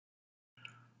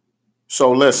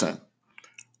So listen,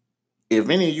 if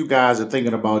any of you guys are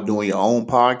thinking about doing your own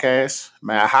podcast,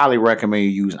 man, I highly recommend you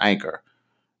use Anchor.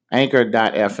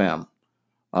 Anchor.fm.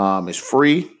 It's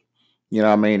free. You know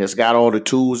what I mean? It's got all the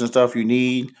tools and stuff you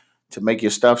need to make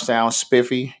your stuff sound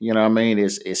spiffy. You know what I mean?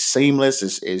 It's seamless.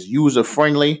 It's user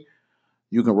friendly.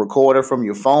 You can record it from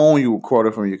your phone. You record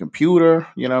it from your computer.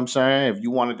 You know what I'm saying? If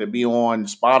you wanted to be on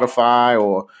Spotify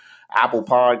or Apple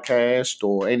Podcast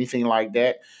or anything like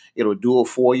that, it'll do it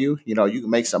for you. You know, you can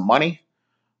make some money.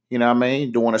 You know what I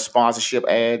mean? Doing a sponsorship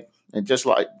ad and just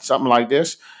like something like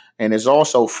this. And it's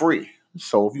also free.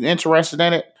 So if you're interested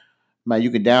in it, man, you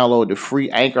can download the free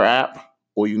Anchor app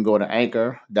or you can go to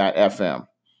anchor.fm.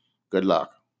 Good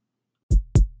luck.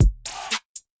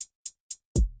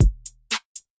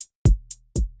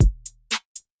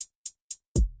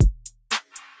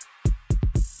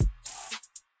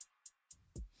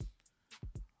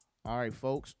 All right,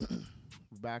 folks.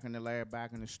 We're back in the lab,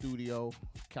 back in the studio.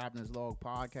 Captain's Log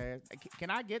Podcast. Can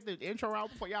I get the intro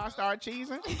out before y'all start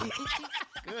cheesing?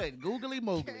 Good. Googly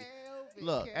moogly.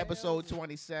 Look, episode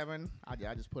 27. I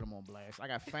just put him on blast. I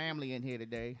got family in here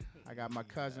today. I got my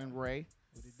cousin Ray.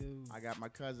 What it do? I got my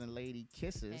cousin Lady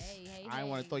Kisses. Hey, I don't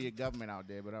want to throw your government out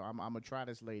there, but I'm going to try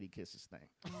this Lady Kisses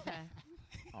thing. Okay.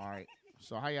 All right.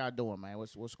 So how y'all doing, man?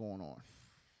 What's going on?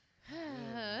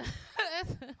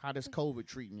 How does COVID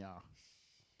treating y'all?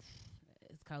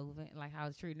 It's COVID. Like how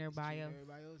it's treating everybody else.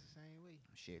 Everybody else the same way.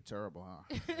 Shit, terrible,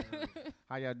 huh?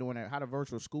 How y'all doing that? How the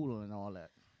virtual schooling and all that?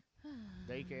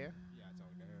 Daycare? Yeah, I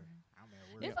talked to her. I'm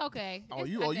at work. It's okay. Oh, It's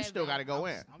you not that still bad. got to go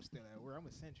in. I'm still at work. I'm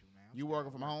essential, man. You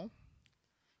working from home?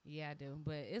 Yeah, I do.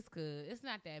 But it's good. It's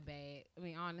not that bad. I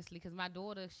mean, honestly, because my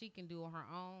daughter, she can do on her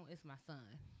own. It's my son.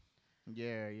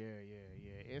 Yeah.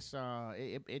 It's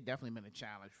it definitely been a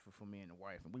challenge for me and the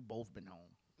wife, and we both been home.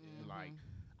 Mhm. Like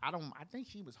I think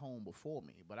she was home before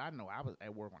me, but I know I was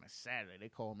at work on a Saturday. They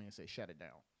called me and said shut it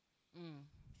down. Mm.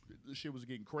 The shit was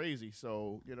getting crazy,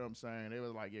 so you know what I'm saying. They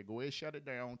was like, yeah, go ahead, shut it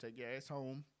down, take your ass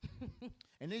home.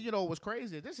 And then what's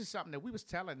crazy? This is something that we was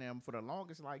telling them for the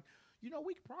longest. Like, we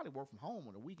could probably work from home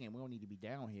on the weekend. We don't need to be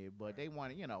down here, but they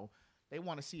want to, they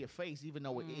want to see a face, even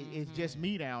though it's just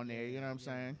me down there. You know what I'm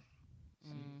saying?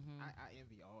 Mm-hmm. I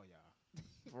envy all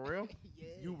y'all. For real? Yeah.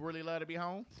 You really love to be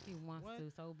home? She wants What?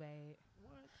 to so bad.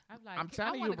 What? I'm like, I'm I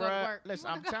telling you, wanna go to bro. work. Listen,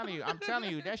 I'm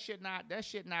telling you, that shit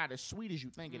not as sweet as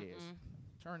you think it is.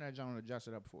 Mm-mm. Turn that joint and adjust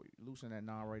it up for you. Loosen that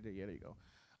knob right there. Yeah, there you go.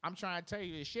 I'm trying to tell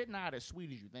you, this shit not as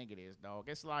sweet as you think it is, dog.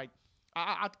 It's like,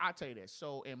 I'll tell you this.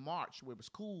 So in March, where it was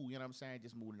cool, you know what I'm saying?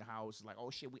 Just moved in the house. It's like, oh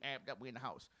shit, we amped up, we in the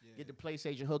house. Yeah. Get the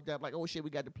PlayStation hooked up. Like, oh shit, we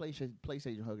got the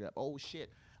PlayStation hooked up. Oh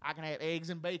shit, I can have eggs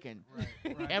and bacon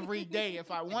Right. every day if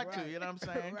I want to. You know what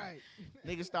I'm saying? Right.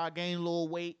 Niggas start gaining a little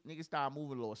weight. Niggas start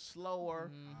moving a little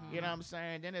slower. Mhm. You know what I'm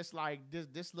saying? Then it's like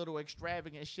this little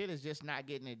extravagant shit is just not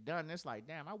getting it done. It's like,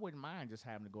 damn, I wouldn't mind just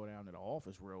having to go down to the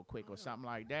office real quick or something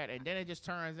like that. And then it just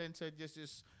turns into just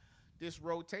this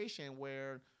rotation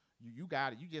where you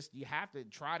have to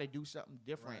try to do something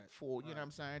different Right, for, you know what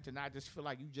I'm saying, to not just feel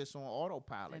like you just on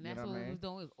autopilot. And You that's know what what I we mean? was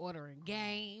doing, was ordering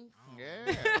games. Yeah.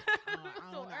 I So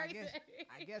don't know. I everything.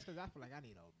 guess because I feel like I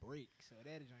need a break, so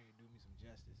that is going to do me some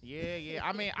justice. Yeah.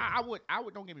 I mean, I would.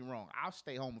 Don't get me wrong. I'll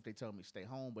stay home if they tell me to stay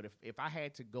home. But if I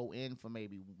had to go in for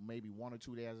maybe 1 or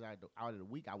 2 days out of the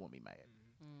week, I wouldn't be mad.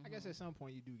 I guess at some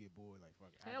point you do get bored. Like fuck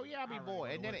it. Hell yeah, I'd be I'd rather bored.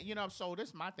 go And to then work. so this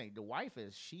is my thing. The wife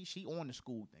is she on the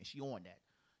school thing. She on that.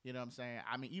 You know what I'm saying?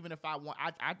 I mean, even if I want,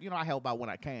 I help out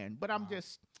when I can. But I'm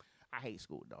just. I hate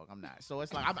school, dog. I'm not. So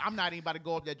it's like I'm not anybody to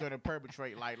go up there trying to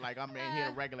perpetrate like I'm in here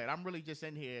to regulate. I'm really just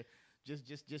in here just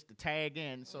to tag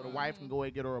in so the wife can go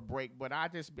and get her a break. But I'll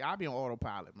be on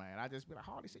autopilot, man. I just be like,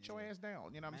 Harley, sit your ass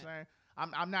down. You know what I'm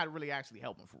saying? I'm not really actually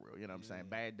helping for real. You know what I'm saying?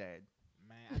 Bad dad.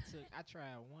 Man, I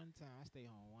tried one time. I stayed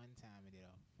home one time and did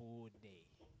a full day.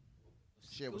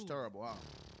 Shit was School. terrible, huh?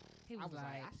 He I was was like,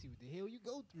 like, I see what the hell you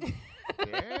go through.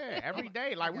 Yeah, every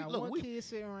day. Like I got we one kid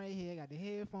sitting right here, got the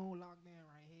headphone locked in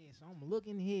right here, so I'm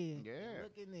looking here, Yeah.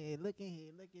 looking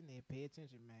there. Pay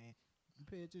attention, man. You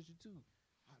pay attention too.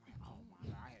 I'm like, oh my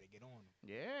god, I had to get on him.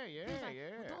 Yeah. he was like,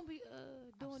 well, don't be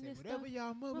I doing said, this whatever stuff.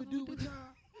 y'all mother do with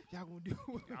y'all gonna do.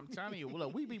 I'm telling you,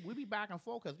 look, we be back and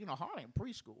forth because Harley in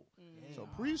preschool. Mm. So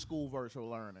preschool virtual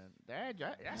learning,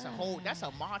 that's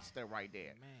a monster right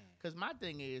there. Man. Because my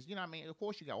thing is, you know what I mean? Of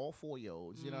course, you got all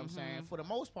 4-year-olds, you know what I'm saying? For the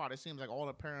most part, it seems like all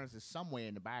the parents is somewhere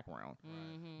in the background.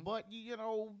 Mhm. But,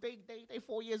 they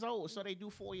 4 years old, so they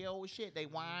do 4-year-old shit. They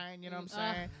whine, you know what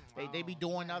I'm saying? They be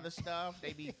doing other stuff.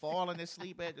 They be falling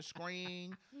asleep at the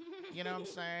screen. You know what I'm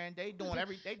saying? They doing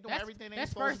everything they That's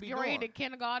supposed first to be grade doing. and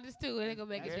kindergartens too. They gonna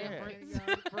make a Yeah. difference.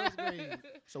 First grade.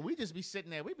 So we just be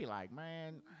sitting there. We be like,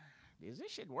 man, is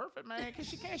this shit worth it, man? Because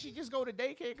she just go to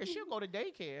daycare? Because she'll go to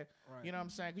daycare. Right. You know what I'm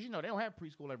saying? Because, they don't have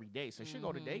preschool every day. So she'll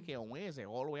go to daycare on Wednesday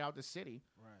all the way out the city.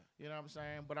 Right. You know what I'm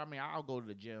saying? But, I mean, I'll go to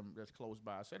the gym that's close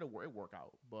by. So it'll work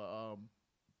out. But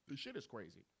the shit is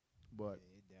crazy. But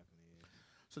Yeah, it definitely is.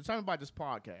 so tell me about this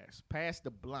podcast, Pass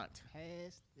the Blunt.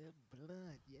 Pass the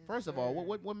blunt. Yes, First of all,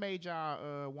 sir. what made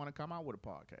y'all want to come out with a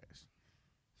podcast?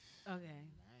 Okay. Man,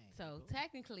 So cool.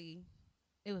 technically,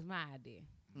 it was my idea.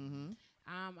 Mm-hmm.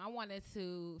 I wanted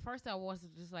to first. I was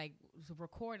just like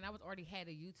recording. I was already had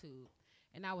a YouTube,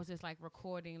 and I was just like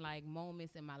recording like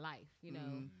moments in my life.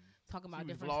 Talking about you was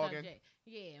different vlogging? subjects.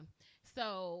 Yeah.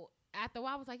 So after a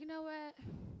while, I was like, you know what?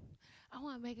 I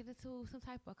want to make it into some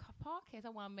type of podcast. I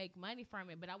want to make money from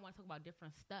it, but I want to talk about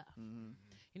different stuff.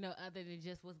 Mm-hmm. Other than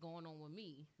just what's going on with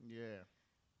me. Yeah.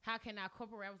 How can I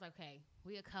incorporate? I was like, okay,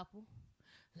 we a couple.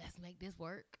 Let's make this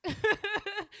work.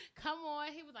 Come on.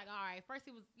 He was like, all right. First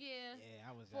he was, Yeah,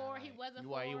 I was for. like, He wasn't You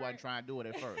for. wasn't trying to do it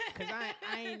at first. Cause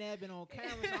I ain't never been on camera,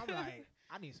 so I'm like,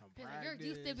 I need some He's like, practice.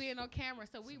 you're used to being on camera.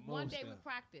 So we Some one more day we stuff.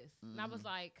 practiced. And I was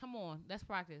like, come on, let's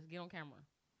practice. Get on camera.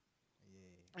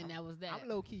 Yeah, And that was that. I'm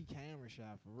low key camera shy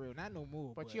for real. Not no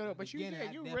more. But in the you beginning, I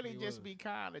really definitely just was. be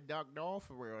kind of ducked off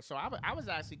for real. So I was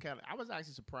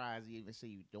actually surprised to even see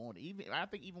you doing it. I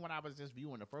think even when I was just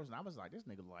viewing the first one, I was like, this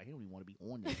nigga like he don't even want to be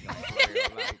on this. Junk for real.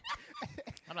 Like,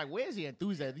 I'm like, where's the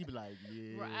enthusiasm? He be like,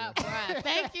 yeah. Right.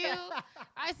 Thank you.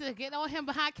 I used to get on him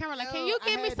behind camera like, can Yo, you I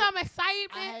give me had to- some I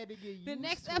excitement? had to get used The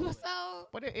next to it. episode.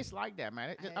 But it's like that,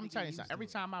 man. I had I'm to telling get you something. used Every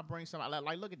to time I bring something,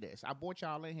 like look at this. I brought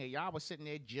y'all in here. Y'all was sitting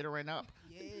there jittering up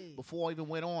Yeah. before I even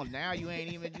went on. Now you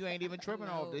ain't even tripping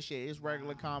off No. this shit. It's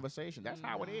regular conversation. That's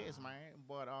how it is, man.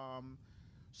 But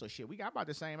so shit, we got about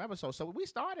the same episode. So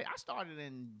I started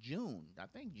in June. I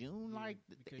think June, Yeah, like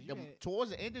because you had-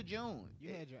 towards the end of June.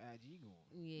 You had your IG going.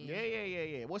 Yeah.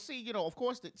 Yeah. Well, see, of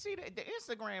course, the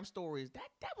Instagram stories.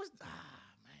 That was man.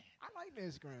 I like the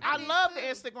Instagram. I did love too. the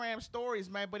Instagram stories,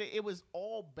 man, but it was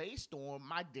all based on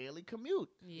my daily commute.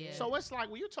 Yeah. So it's like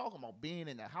when you're talking about being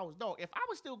in the house, dog. If I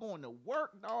was still going to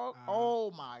work, dog, Uh-huh.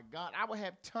 oh my God, I would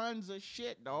have tons of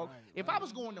shit, dog. Right, If right. I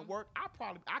was going to work,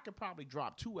 I could probably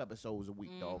drop 2 episodes a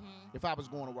week, dog. Mhm. If I was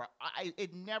going to work,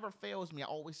 it never fails me. I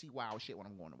always see wild shit when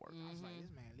I'm going to work. I was like,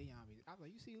 this man Leon. I was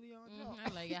like, you see Leon? Joe?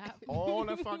 I'm like, yeah. All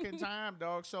the fucking time,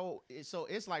 dog. So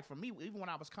it's like for me, even when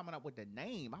I was coming up with the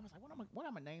name, I was like, what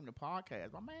am I name the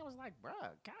podcast? My man was like, bruh,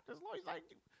 Captain's Law. He's like,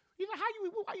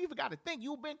 how you even got to think?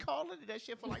 You've been calling it that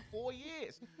shit for like 4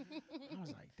 years. I was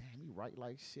like, damn, you right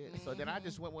like shit. So then I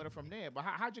just went with it from there. But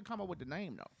how'd you come up with the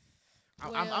name though?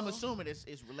 I'm Well, assuming it's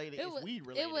related. It's weed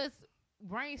related. It was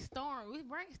brainstorm. We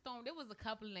brainstormed. There was a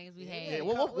couple of names we had. Yeah,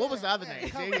 what was the other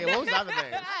names? Yeah, what was the other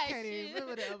names? I can't even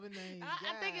remember the other names.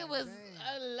 I think it God was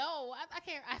dang. low. I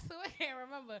can't. I still can't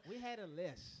remember. We had a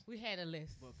list, We had a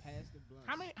list. but past the blunt.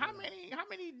 How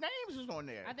many names was on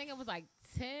there? I think it was like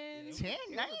 10. 10 It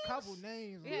names. was a couple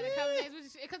names. We had a couple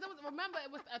names because remember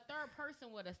it was a third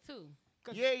person with us too.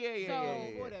 Yeah.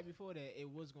 So- Before that, it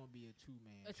was gonna be a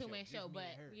two-man. A 2-man show, just me but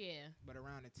and her. yeah. But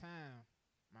around the time,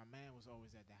 my man was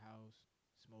always at the house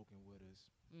smoking with us,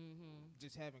 Mm-hmm.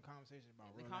 just having conversations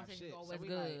about The real life conversation's shit. always so we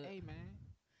good. like, hey man,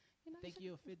 You know, think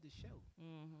you'll fit the show?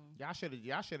 Mm-hmm. Y'all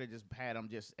should have just had him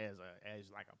just as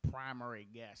like a primary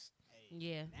guest.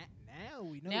 Yeah. Now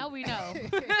we know. Now we know.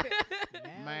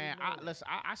 Now Man, we know. listen,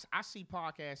 I see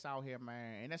podcasts out here,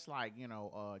 man, and it's like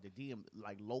the DM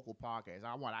like local podcasts.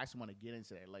 I actually want to get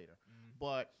into that later,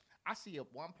 but I see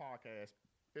one podcast.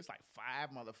 It's like 5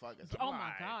 motherfuckers. I'm Oh my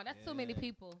like, God, that's too many Yeah.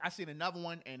 people. I seen another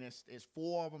one, and it's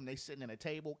 4 of them. They sitting at a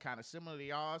table, kind of similar to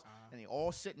yours, and they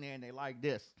all sitting there and they like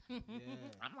this. Yeah.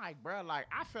 I'm like, bro, like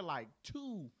I feel like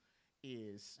 2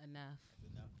 is Enough.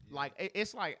 Enough, yeah. like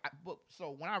it's like. But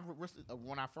so when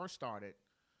I first started,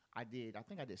 I did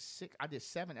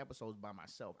 7 episodes by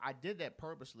myself. I did that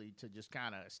purposely to just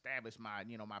kind of establish my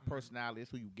my personality.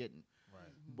 That's who you getting. Right.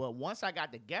 But once I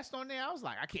got the guest on there, I was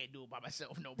like, I can't do it by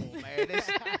myself no more, man.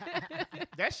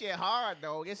 That shit hard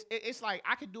though. It's like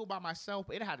I could do it by myself,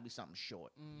 but it had to be something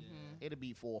short. Mm-hmm. It'd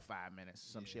be 4 or 5 minutes,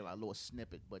 some shit like a little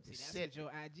snippet. But See, to that's sit, what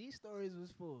your IG stories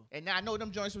was for. and now I know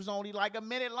them joints was only like a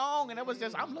minute long, and it was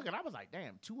just I'm looking. I was like,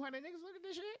 damn, 200 niggas look at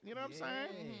this shit. You know what I'm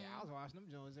saying? Yeah, I was watching them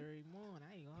Jones every morning.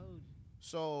 I ain't gonna hold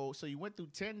you. So you went through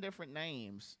 10 different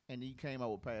names, and then you came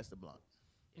up with Pass the Blunt.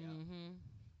 Mm-hmm.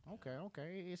 Okay.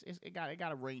 It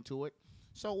got a ring to it.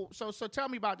 So tell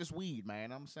me about this weed,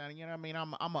 man. I'm saying, you know what I mean?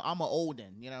 I'm a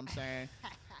olden, you know what I'm saying?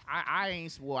 I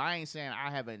ain't saying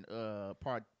I haven't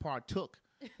partook,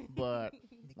 but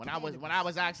when I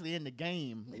was actually in the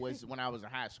game was when I was in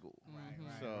high school. Right, Mhm.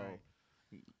 right, So right.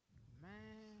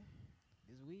 Man,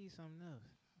 this weed something else.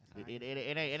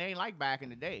 It ain't like back in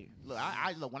the day. Look,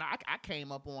 I look when I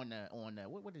came up on the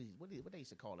what they used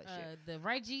to call that shit. The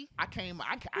Reggie. I came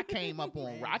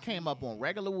up on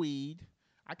regular weed.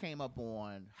 I came up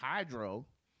on hydro.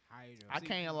 I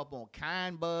came up on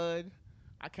kind bud.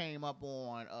 I came up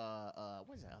on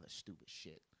what's that other stupid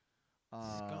shit?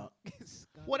 Skunk.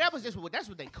 Well, that's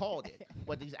what they called it.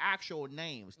 But these actual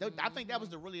names, I think that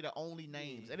was really the only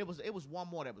names, and it was one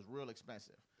more that was real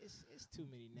expensive. It's too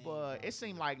many names. But it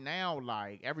seemed like now,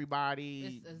 like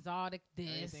everybody, It's exotic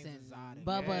this and exotic.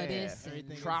 Bubba Yeah. this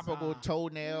Everything and tropical exotic.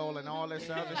 toenail and all this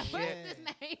other Where's shit.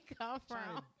 this name come Trying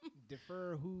from? to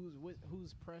defer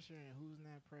who's pressure and who's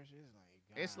not pressure.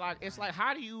 It's like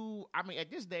how do you? I mean,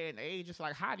 at this day and age, it's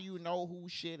like how do you know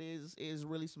whose shit is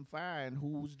really some fire and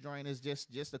whose joint is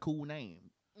just a cool name?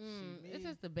 It's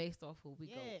just the based off who we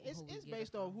go. It's who we get it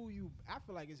based off from. who you. I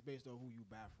feel like it's based off who you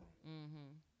buy from.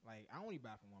 Mhm. Like I only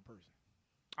buy from one person.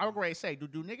 I was going to say, do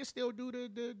niggas still do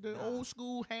the Nah. old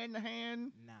school hand to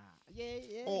hand? Nah.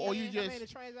 Yeah. Or you I just- mean, the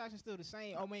transaction's still the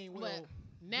same. I mean, well, But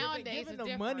nowadays giving it's the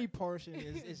different. money portion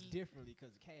is differently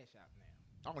because cash out now.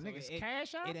 Oh, So niggas it-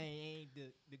 cash out? It ain't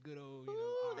the good old. Ooh,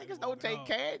 all right, niggas we don't walk it take off.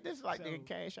 cash. This is like So- nigga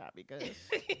cash out because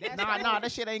That's nah,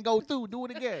 that shit ain't go through. Do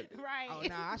it again. Right. Oh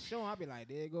nah, I show 'em, I be like,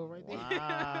 there you go right there.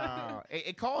 Wow,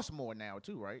 it costs more now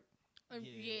too, right? Yeah,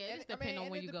 it just I mean, depends on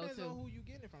and where it you go depends to. on who you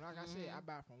getting it from. Like I said, I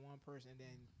buy from one person,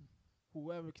 then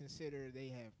whoever consider they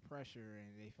have pressure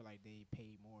and they feel like they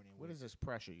pay more than What is this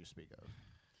pressure you speak of?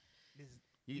 this.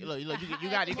 You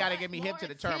got to get me hip to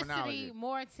the terminology.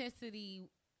 More intensity,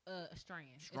 strand.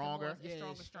 Stronger? It's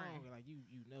stronger strand. Like you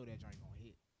know that joint gonna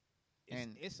hit.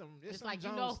 And It's some. It's like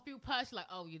you know a few punch like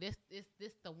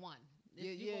this the one.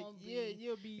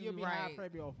 You'll be high right.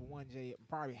 probably off of one J,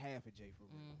 probably half a J for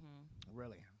real.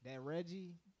 really, That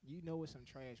Reggie, you know it's some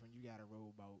trash when you gotta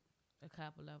roll about A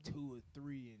couple of them. 2 or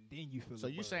 3 and then you feel. so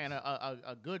the you buzz. saying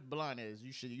a good blunt is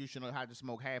you should know how to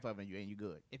smoke half of it and you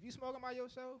good. If you smoking by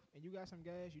yourself and you got some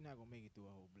gas, you're not gonna make it through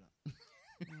a whole blunt.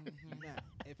 You're not.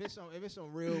 If it's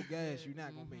some real gas, you're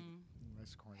not gonna make it.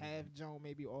 That's crazy. Half Joan,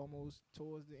 maybe almost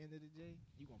towards the end of the J,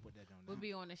 you gonna put that Joan We'll down.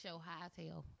 be on the show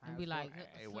hightail High and be as like, fuck.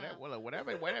 Hey, "Slump."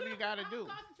 whatever you got to do.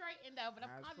 I'm concentrating though, but High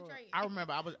I'm as fuck. concentrating. I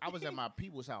remember I was at my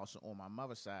people's house on my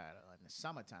mother's side in the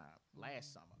summertime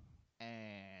last summer,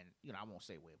 and I won't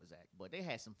say where it was at, but they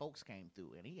had some folks came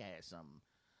through, and he had some.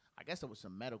 I guess it was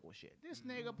some medical shit. This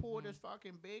nigga pulled this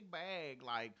fucking big bag,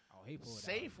 like Oh, he pulled out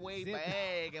Safeway zip.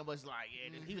 bag, and was like,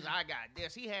 yeah, he was, I got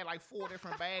this. He had like 4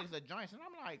 different bags of joints, and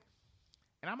I'm like,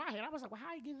 and in my head, I was like, well,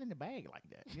 how you get it in the bag like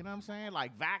that? You know what I'm saying?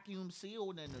 Like vacuum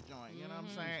sealed in the joint. You know what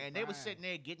I'm saying? And they was sitting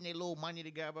there getting their little money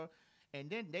together. And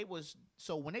then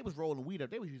when they was rolling weed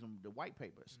up, they was using the white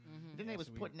papers. Then they was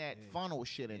putting that funnel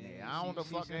shit in there. I don't know the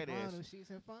fuck that is.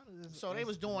 So they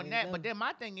was doing that. But then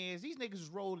my thing is, these niggas was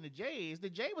rolling the J's. The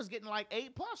J was getting like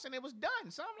 8 puffs and it was done.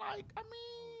 So I'm like,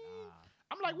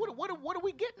 I'm like, what are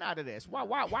we getting out of this?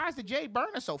 Why is the J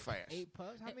burning so fast? 8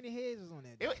 puffs. How many heads was on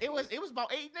that? It was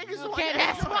about 8 niggas on Okay,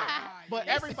 that. that's why. But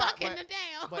It's everybody, sucking it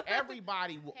down. but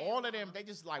everybody, all of them, on. they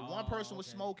just like one person was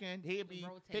okay. smoking, he'd be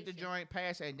hit the Rotation. joint,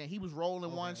 pass, and then he was rolling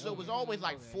Okay, one. So it was okay, always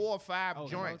like okay. 4 or 5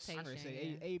 joints. I Rotation. could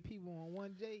say 8 people on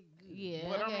one J. Good. Yeah.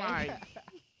 But okay.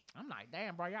 I'm like,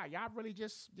 damn, bro, y'all really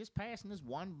just passing this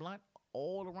one blunt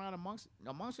all around amongst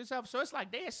yourself. So it's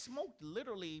like they had smoked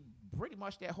literally pretty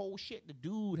much that whole shit the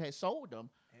dude had sold them.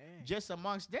 Yeah. Just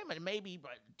amongst them, and maybe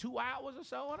 2 hours or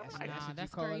so. And I'm like, Nah, what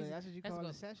that's you call crazy. it. That's what you That's call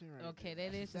good. a session, right? Okay, there.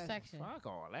 that That's is the section. fuck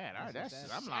all that. That's That's,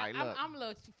 what I'm like, look. I'm a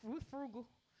little frugal.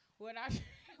 What I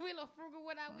we a little frugal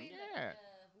what I we. Yeah.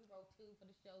 We wrote 2 for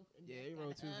the show. Yeah, he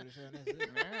wrote 2 for the show.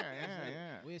 And that's it.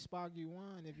 yeah. We'll spark you 1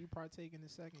 if you partake in the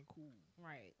second. Cool.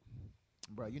 Right.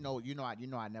 Bro,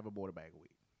 I never bought a bag of weed.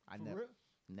 I For never, real?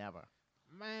 never.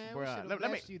 Man, Bruh, we should have let me-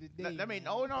 blessed you today. Let me. man.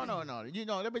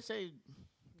 No. Let me say.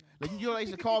 Like, they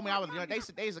used to call me. They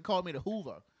used to call me the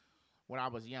Hoover when I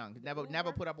was young. Never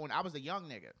Hoover? put up on. I was a young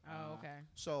nigga, Oh, okay.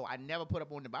 so I never put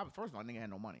up on the. First of all, nigga had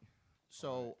no money,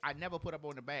 so I never put up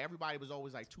on the bag. Everybody was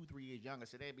always like 2-3 years younger,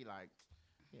 so they'd be like,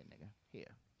 "Here, nigga,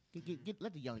 here,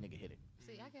 let the young nigga hit it."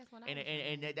 See, I guess when I And was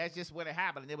and that's just what it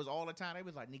happened. And it was all the time. They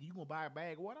was like, "Nigga, you gonna buy a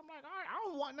bag of what?" I'm like, "All right, I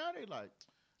don't want none." They like,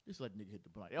 just let the nigga hit the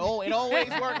blunt. Oh, it always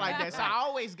worked like that. So I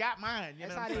always got mine. You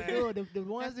That's know how what I'm they saying? do it. The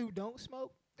ones who don't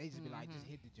smoke, they just be like, just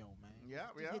hit the joint, man. Yeah,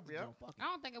 Just yeah, hit the yeah. joint. Fuck it. I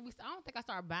don't think I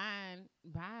started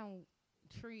buying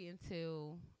tree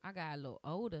until I got a little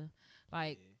older.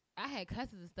 Like I had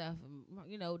cousins and stuff,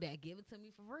 that give it to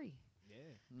me for free. Yeah.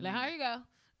 Like, here you go.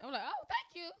 I'm like, oh,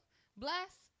 thank you. Bless.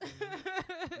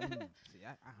 See,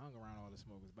 I hung around all the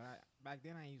smokers, but back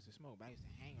then I used to smoke, but I used to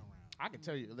hang around. I can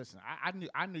tell you. Listen,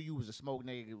 I knew you was a smoke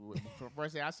nigga. From the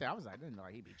first day I said, I was like, didn't know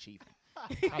he be chiefing.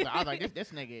 I was like,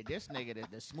 this nigga,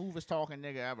 the smoothest talking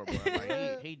nigga ever, bro.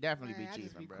 Like, he definitely Man, be I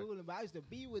just chiefing, be bro. cooling, but I used to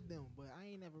be with them, but I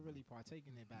ain't never really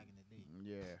partaken in it back in the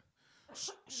day. Yeah.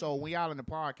 So we all in the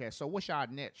podcast. So what's y'all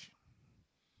niche?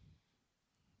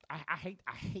 I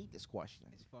hate this question.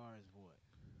 As far as what?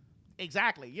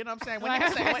 Exactly. You know what I'm saying? When Like,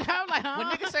 niggas say, I'm like, huh? when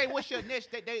niggas say what's your niche,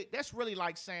 that's really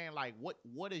like saying like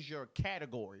what is your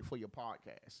category for your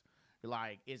podcast?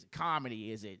 Like, is it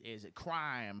comedy? Is it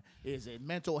crime? Is it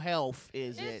mental health?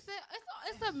 Is it?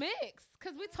 It's a mix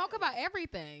because we talk about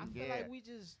everything. I feel Yeah. like we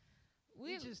just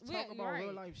talk about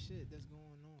real life shit that's going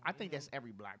on. I think that's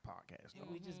every black podcast. And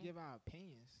Though. we just give our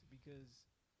opinions because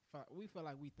we feel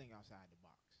like we think outside the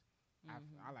box.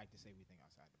 I like to say we think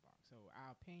outside the box. So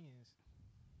our opinions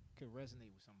could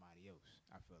resonate with somebody else.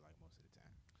 I feel like most of the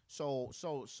time.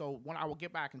 So when I will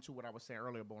get back into what I was saying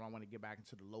earlier, but when I want to get back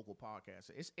into the local podcast,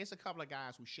 it's a couple of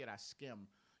guys who shit I skim.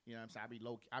 You know what I'm saying?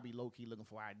 I be low key looking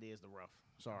for ideas to rough.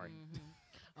 Sorry.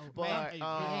 Oh, But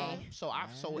man. so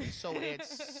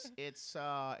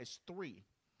it's three,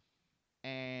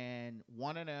 and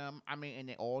one of them, I mean, and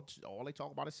they all they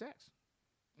talk about is sex.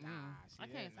 Nah, I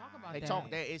can't talk about They that. talk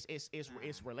that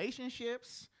it's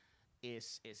relationships,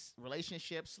 it's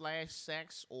relationships /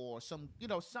 sex or some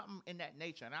something in that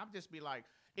nature. And I'll just be like,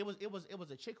 it was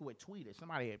a chick who had tweeted.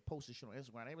 Somebody had posted shit on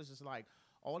Instagram. It was just like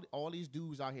all these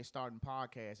dudes out here starting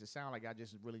podcasts. It sounds like I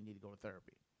just really need to go to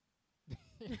therapy.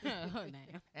 Oh,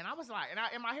 And I was like,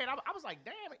 in my head, I was like,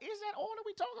 damn, is that all that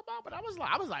we talk about? But I was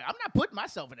like, I'm not putting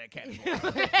myself in that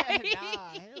category.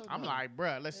 Hell I'm no. like,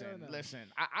 bruh, listen.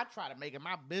 I try to make it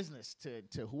my business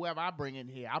to whoever I bring in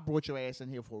here. I brought your ass in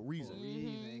here for a reason.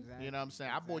 Exactly. You know what I'm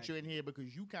saying? I brought you in here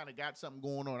because you kind of got something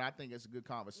going on. I think it's a good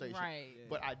conversation. Right. Yeah.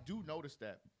 But I do notice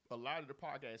that a lot of the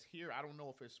podcasts here, I don't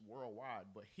know if it's worldwide,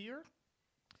 but here,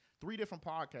 3 different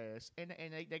podcasts, and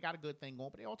they got a good thing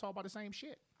going, but they all talk about the same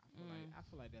shit. I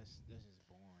feel like that's just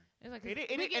boring. It's like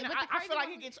And I feel like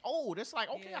it gets old. It's like,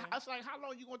 okay, Yeah. it's like, how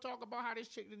long you gonna talk about how this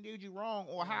chick done did you wrong,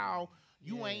 or how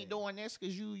you ain't doing this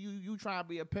because you trying to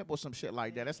be a pimp or some shit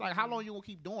like that. It's like, how long you gonna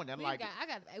keep doing that? I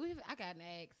got an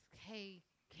ex. Hey,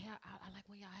 I like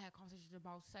when y'all had conversations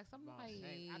about sex. I'm like,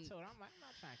 I told her, I'm not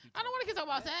trying to keep. I don't want to keep talking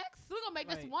about that. sex. We're gonna make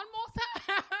this Like- one more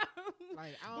time.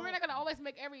 Like, We're not gonna always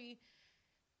make every.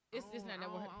 It's not I that.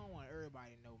 don't want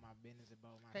everybody to know my business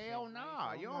about myself. Hell right?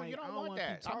 nah. So You I'm don't- like, you don't I want wanna keep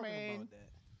that. I talking mean, about that.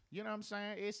 You know what I'm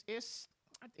saying?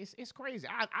 It's crazy.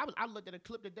 I looked at a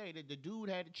clip today that the dude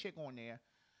had a chick on there,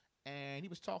 and he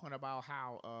was talking about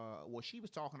how she was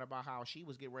talking about how she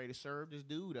was getting ready to serve this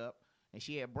dude up, and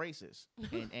she had braces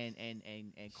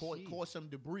and caught some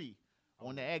debris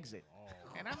on the exit.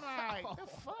 And I'm like, the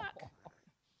fuck?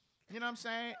 You know what I'm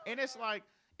saying? And it's like,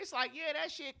 yeah,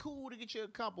 that shit cool to get you a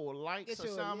couple of likes or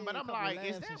something. But I'm like,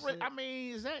 is that I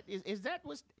mean, is that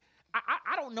what's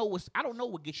I don't know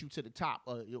what gets you to the top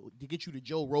to get you to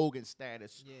Joe Rogan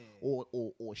status or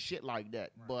shit like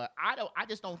that. Right. But I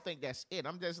just don't think that's it.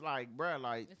 I'm just like, bruh,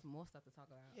 like It's more stuff to talk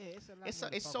about. Yeah, it's a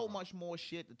lot. it's so much more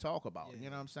shit to talk about. Yeah. You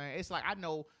know what I'm saying? It's like, I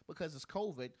know because it's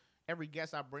COVID, every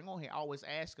guest I bring on here, I always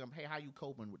ask them, hey, how you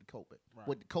coping with the COVID? Right.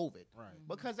 With the COVID. Right.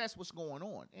 Because that's what's going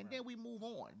on. And Right. then we move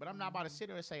on. But I'm not about to sit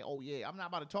there and say, oh, yeah, I'm not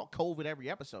about to talk COVID every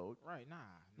episode. Right. Nah.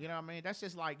 You know what I mean? That's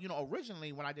just like,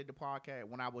 originally when I did the podcast,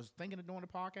 when I was thinking of doing the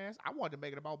podcast, I wanted to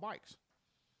make it about bikes.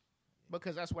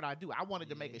 Because that's what I do. I wanted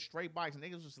to make it straight bikes. And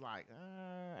niggas was like,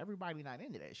 everybody not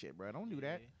into that shit, bro. Don't do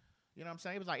that. You know what I'm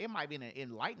saying? It was like, it might be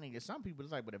enlightening to some people.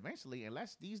 It's like, but eventually,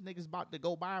 unless these niggas about to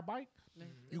go buy a bike,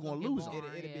 you gonna lose them. It'll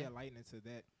be enlightening to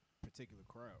that particular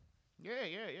crowd. Yeah.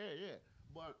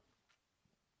 But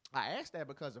I asked that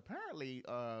because apparently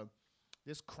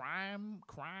this crime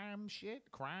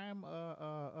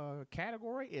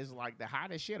category is like the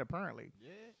hottest shit apparently. Yeah.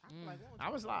 I feel like I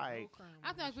was like,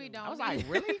 I think we don't. I was like,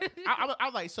 really? I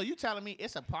was like, so you telling me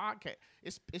it's a podcast?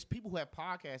 It's people who have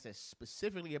podcasts that's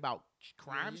specifically about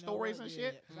crime stories and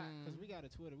shit? Because we got a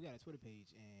Twitter page,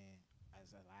 and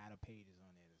there's a lot of pages on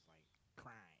there that's like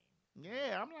crime.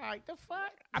 Yeah, I'm like, the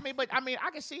fuck? I mean, I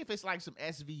can see if it's like some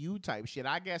SVU type shit.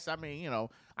 I guess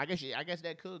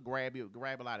that could grab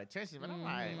a lot of attention. But I'm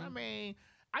like, I mean,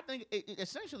 I think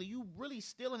essentially you really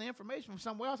stealing information from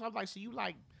somewhere else. I was like, so you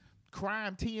like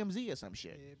crime TMZ or some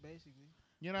shit? Yeah, basically.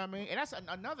 You know what I mean? And that's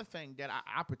another thing that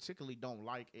I particularly don't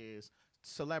like is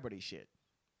celebrity shit.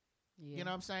 Yeah. You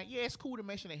know what I'm saying? Yeah, it's cool to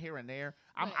mention it here and there.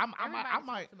 But I might everybody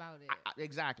talks about it.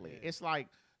 exactly. Yeah. It's like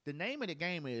the name of the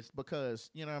game is because,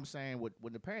 you know what I'm saying,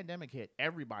 when the pandemic hit,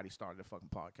 everybody started a fucking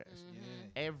podcast.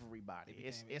 Yeah. Everybody.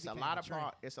 It It's a became lot a of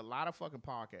trend. it's a lot of fucking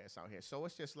podcasts out here. So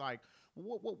it's just like,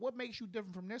 what makes you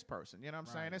different from this person? You know what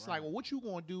I'm saying? Right, It's right. like, well, what you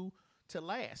gonna do to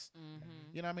last?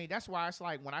 You know what I mean? That's why it's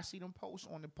like when I see them posts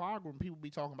on the pod group, people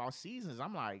be talking about seasons.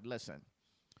 I'm like, listen,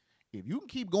 if you can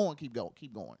keep going, keep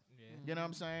going. Yeah. You know what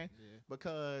I'm saying? Yeah.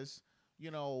 Because,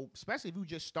 you know, especially if you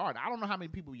just started. I don't know how many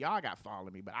people y'all got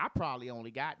following me, but I probably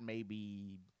only got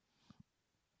maybe,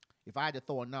 if I had to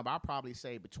throw a number, I'd probably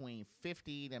say between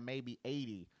 50 and maybe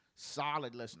 80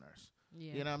 solid listeners.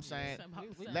 Yeah. You know what I'm sayaying?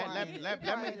 We Let- probably- let- we let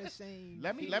probably me- the same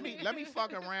Let me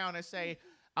fuck around and say,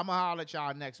 I'm going to holler at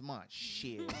y'all next month.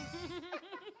 Shit.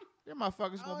 Them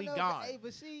motherfuckers I going to be don't know, gone. Hey,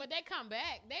 but see, But they come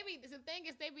back. They be the thing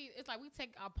is it's like we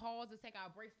take our pauses, take our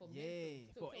breaks for yeah,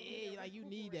 mental, for, so we yeah, can like you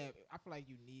need that. recuperate. I feel like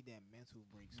you need that mental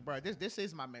break. Bro, sometimes. this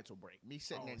is my mental break. Me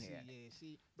sitting in see, here. Yeah,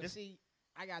 see, but This- see,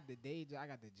 I got the day job, I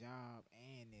got the job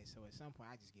and this, so at some point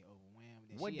I just get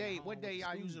overwhelmed. And What she at day home what with day the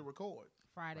y'all school. usually record?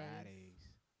 Fridays.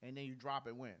 And then you drop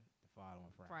it when? The following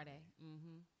Friday. Friday.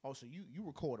 Mm-hmm. Oh, so you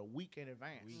record a week in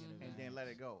advance Week in and then advance. let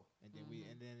it go. And then we,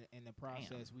 and then in the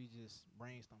process, we just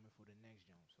brainstorming for the next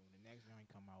joint. So the next joint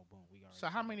come out, boom, we already. So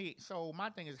how set it. many? So my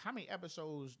thing is, how many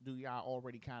episodes do y'all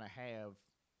already kind of have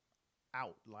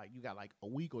out? Like you got like a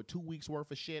week or 2 weeks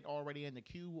worth of shit already in the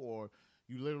queue, or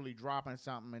you literally dropping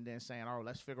something and then saying, "Oh,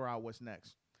 let's figure out what's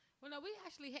next." Well, no, we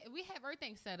actually we have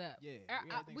everything set up. Yeah,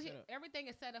 Everything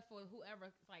is set up for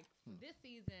whoever. Like Hmm. this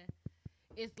season,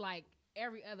 it's like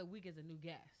every other week is a new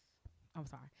guest. I'm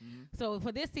sorry. Mm-hmm. So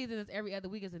for this season, it's every other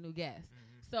week is a new guest.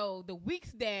 So the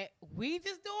weeks that we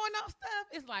just doing up stuff,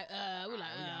 it's like we like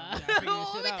we gotta figure this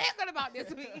what shit we out. thinking about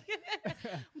this week.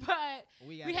 But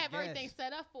we got a have guest everything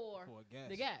set up for for a guest.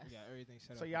 the guest. We got everything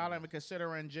set up. So for y'all the ever guest.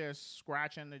 considering just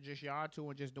scratching the just y'all two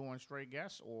and just doing straight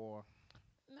guests, or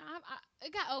No,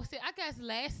 I guess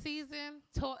last season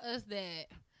taught us that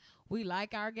we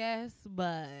like our guests,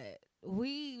 but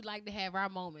we like to have our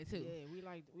moment too. Yeah, we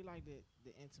like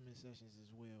the intimate sessions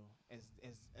as well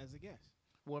as a guest.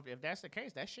 well, if that's the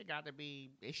case, that shit got to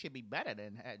be. It should be better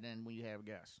than when you have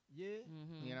guests. Yeah,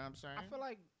 Mm-hmm. You know what I'm saying? I feel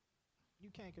like you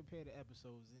can't compare the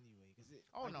episodes anyway, because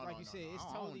Oh like, no, like no, you no, said, no. it's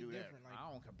I don't totally do that. different. Like I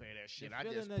don't compare that the shit. I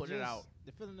feeling just of put it out.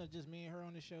 The feeling of just me and her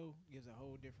on the show gives a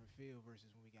whole different feel versus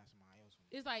when we got somebody else on.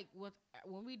 It's like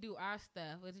when we do our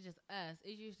stuff, it's just us.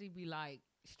 It usually be like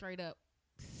straight up.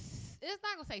 It's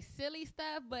not gonna say silly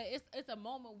stuff, but it's a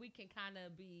moment we can kind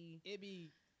of be. It be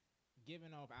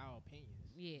giving off our opinions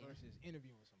Yeah. versus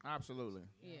interviewing somebody. Absolutely.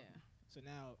 Yeah. So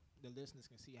now the listeners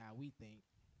can see how we think,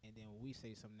 and then when we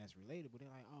say something that's relatable, they're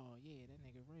like, "Oh yeah, that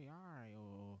nigga Ray, all right,"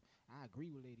 or "I agree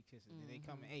with Lady Kisses." And they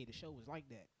come, "Hey, the show was like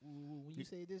that. Ooh, when you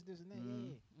say this, and that,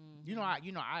 Mhm. Mm-hmm. You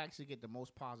know, I actually get the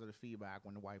most positive feedback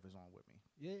when the wife is on with me.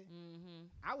 yeah." Mm-hmm.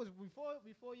 I was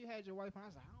before you had your wife on. I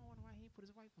was like, I don't wonder why he ain't put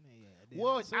his wife on there yet. Then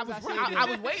Well, as soon I as was said I that,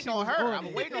 was waiting she on was her. on I was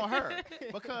it. waiting on her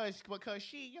because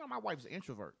she, you know, my wife's an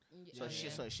introvert. So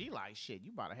Yeah. she like shit.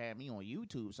 You about to have me on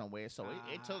YouTube somewhere. So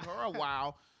it took Ah. her a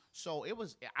while. So it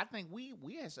was. I think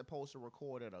we had supposed to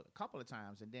record it a couple of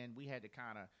times, and then we had to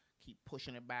kind of keep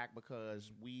pushing it back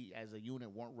because we as a unit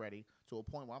weren't ready to a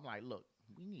point where I'm like, look,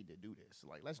 we need to do this.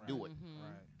 Like, let's do it. Mhm.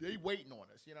 Right. They waiting on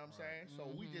us. You know what I'm Right. saying? So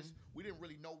we Mhm. didn't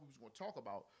really know what we was going to talk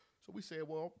about. So we said,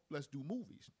 well, let's do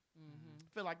movies. Mm-hmm.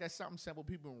 I feel like that's something simple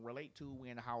people can relate to. We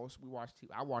in the house. We watch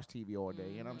TV. I watch TV all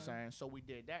day. You know what I'm Mhm. saying? So we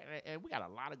did that, and we got a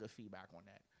lot of good feedback on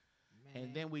that. Man.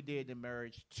 And then we did the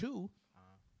Marriage 2, Uh-huh.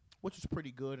 which was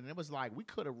pretty good. And it was like we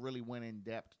could have really went in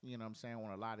depth, you know what I'm saying,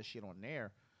 on a lot of shit on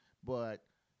there. But,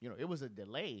 you know, it was a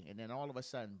delay. And then all of a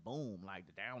sudden, boom, like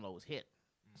the downloads hit.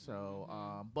 So,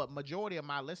 Mhm. but majority of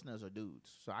my listeners are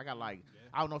dudes. So I got like, Yeah.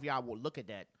 I don't know if y'all will look at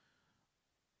that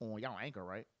on y'all Anchor,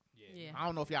 right? Yeah. I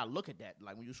don't know if y'all look at that.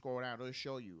 Like when you scroll down, it'll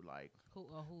show you like Who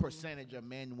percentage of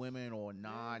men, women, or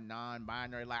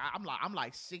non-binary. Like I'm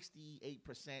like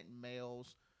 68%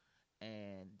 males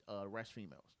and rest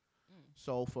females. Mm.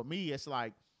 So for me, it's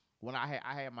like when I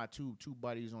had my two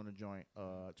buddies on the joint,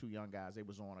 two young guys. They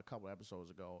was on a couple episodes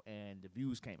ago, and the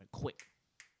views came in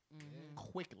Mhm.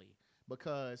 quickly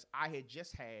because I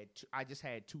just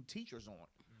had two teachers on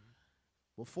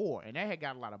before, and that had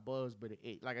got a lot of buzz. But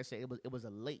it like I said, it was a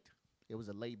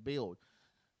late build.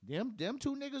 Them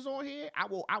two niggas on here,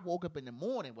 I woke up in the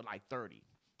morning with like 30.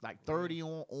 Like 30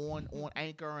 on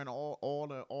Anchor and all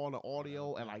the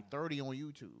audio, and like 30 on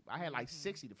YouTube. I had like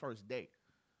 60 the first day.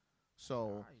 So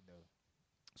Alright, though.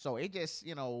 so it just,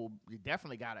 you know, you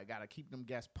definitely gotta keep them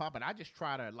guests pumping. I just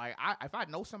try to like if I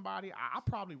know somebody, I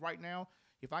probably right now,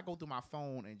 if I go through my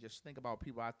phone and just think about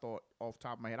people I thought off the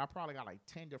top of my head, I probably got like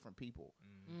 10 different people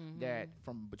that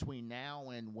from between now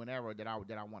and whenever that I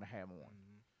want to have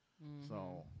on.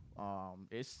 So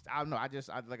it's I don't know.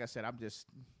 Like I said, I'm just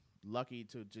lucky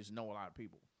to just know a lot of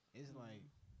people. It's like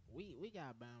we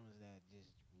got bounds that just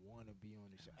want to be on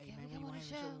the show. Hey Yeah, man, we when you on want the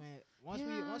to have a show, show.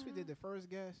 man? Once we did the first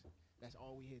guest, that's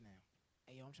all we hit now.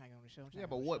 Hey, yo, I'm trying to get on the show. Yeah,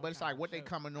 but it's like what they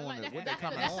coming on? Like, What they that's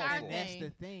coming our on for? thing. That's the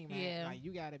thing, man. Yeah. Like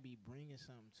you got to be bringing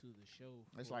something to the show.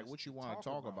 It's for like us what you to want to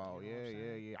talk about. You know what I'm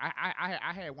saying? Yeah.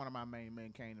 I had one of my main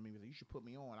men came to me and was like, you should put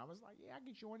me on. I was like, yeah, I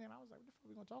get you on there. And I was like, what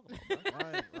the fuck we gonna talk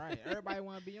about, bro? right. Everybody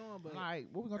want to be on, but Like,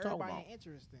 what we gonna talk everybody about? ain't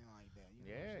interesting like that.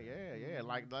 You know Yeah.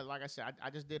 Like I said, I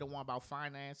just did a one about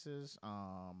finances.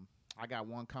 I got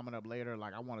one coming up later.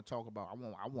 Like I want to talk about.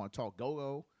 I want to talk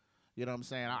go-go. You know what I'm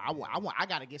saying? I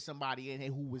got to get somebody in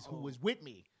here who was with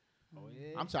me. Oh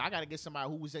yeah. I'm sorry, I got to get somebody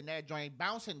who was in that joint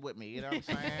bouncing with me. You know what I'm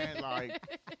saying?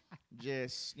 Like,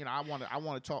 just I want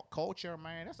to talk culture,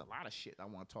 man. That's a lot of shit I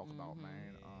want to talk about,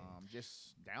 man.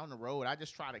 Just down the road, I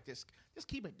just try to just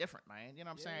keep it different, man. You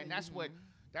know what I'm saying?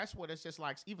 That's what it's just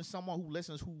like. Even someone who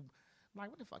listens who. Like,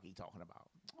 what the fuck he talking about?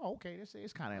 Oh, okay,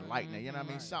 it's kind of enlightening. You know what I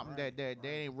mean? Something that they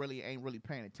ain't really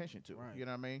paying attention to. Right. You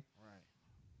know what I mean? Right.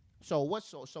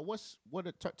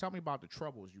 Tell me about the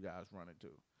troubles you guys run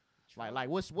into. Like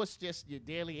what's just your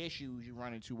daily issues you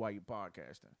run into while you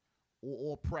podcasting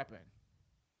or prepping?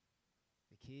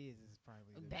 The kids is probably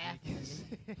the Bathroom.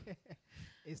 biggest.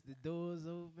 It's the doors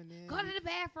opening. Go to the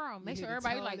bathroom. Make You sure hit the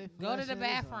everybody like toilet go to the flushing,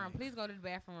 it's bathroom. like- Please go to the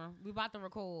bathroom. We about to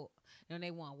record. And they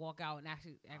want to walk out and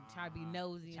actually try to be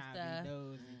nosy and Trying stuff. to be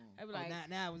nosy. I be Oh, like,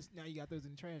 now you got those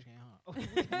in the trash can,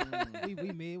 huh?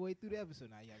 we midway through the episode.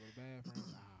 Now you gotta go to the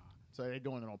bathroom. So they're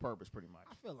doing it on purpose, pretty much.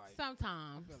 I feel like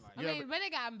sometimes. I feel like- I You mean, but they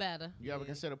gotten better. You ever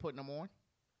consider putting them on?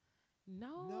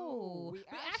 No. we We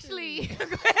actually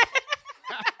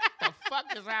The fuck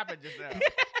just happened just now?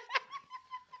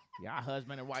 Y'all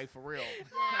husband and wife for real.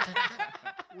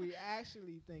 we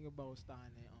actually think about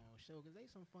starting their own show because they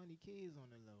some funny kids on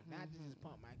the low. Not to just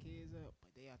pump my kids up, but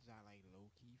they are like low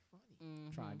key funny.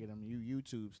 Trying to get them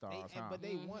YouTube stars, But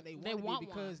they want They to want be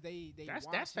because they that's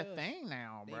watch the us. thing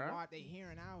now, They bro. they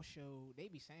hearing our show. They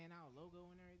be saying our logo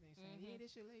and everything, saying, "Yeah,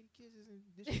 this your lady kisses and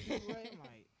this your dude, right?" I'm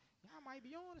like, y'all might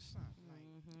be on to something.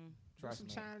 Like, do Trust some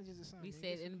me. challenges or something. we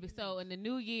Get said some in the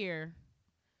new year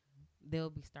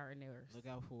they'll be starting theirs. Look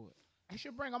out for it. You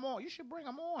should bring them on.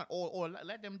 Or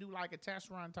let them do like a test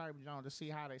run type job to see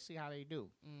how they do.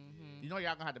 You know,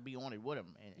 y'all gonna have to be on it with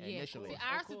them initially. See,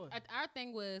 Of course. our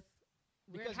thing was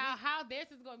Because how theirs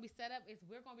is going to be set up is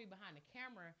we're going to be behind the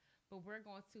camera, but we're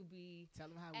going to be Tell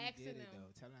them how we asking did it them.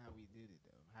 though. Tell them how we did it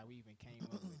though. How we even came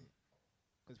up with it.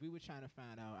 Because we were trying to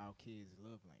find out our kids'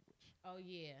 love language. oh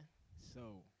yeah.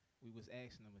 So we was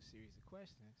asking them a series of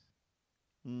questions.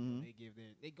 Mm-hmm.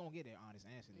 They gonna get their honest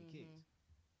answer. Their kids.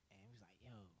 And we was like,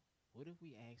 yo, what if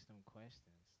we ask them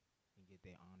questions and get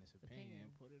their honest opinion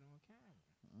and put it on camera?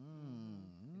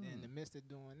 And then in the midst of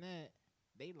doing that,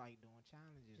 they like doing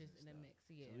challenges. Just in and the stuff.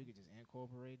 mix, yeah. So we could just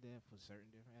incorporate that for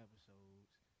certain different episodes.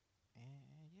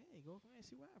 And yeah, go from there and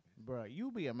see what happens. Bruh,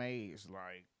 you be amazed,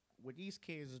 like what these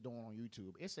kids is doing on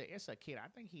YouTube. It's a kid. I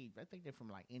think they're from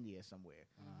like India somewhere.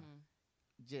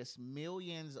 Just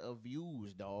millions of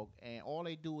views, dog. And all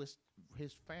they do is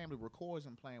his family records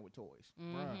him playing with toys.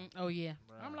 Oh yeah.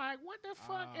 I'm like, what the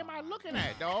fuck am I looking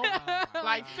at, dog? Bruh.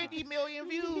 Like 50 million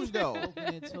views, though.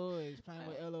 Opening toys, playing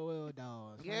with LOL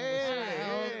dolls. Yeah.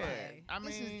 I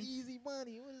This is mean, easy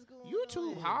money. What is going on?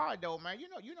 YouTube here? hard though, man. You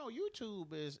know,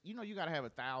 YouTube is you gotta have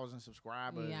 1,000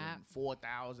 subscribers Yeah. and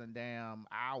 4,000 damn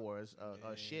hours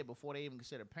of shit before they even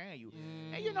consider paying you.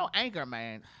 Mm-hmm. And you know, Anchor,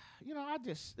 man. You know,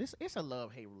 it's a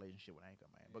love-hate relationship with Anchor,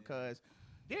 man, because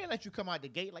they let you come out the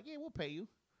gate like, yeah, we'll pay you.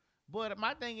 But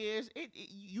my thing is,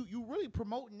 you really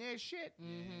promoting their shit,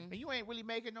 and you ain't really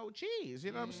making no cheese.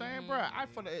 You know what I'm saying, bro?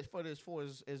 For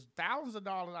as thousands of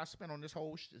dollars I spent on this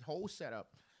whole setup,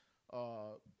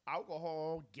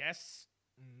 alcohol, guests,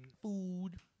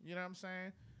 food. You know what I'm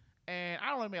saying? And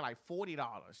I only made like $40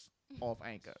 off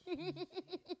Anchor.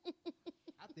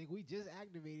 I think we just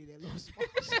activated that little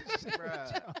sponsorship.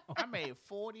 Bruh, I made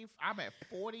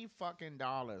 40 fucking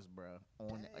dollars, bruh.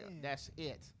 That's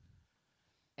it.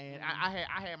 And I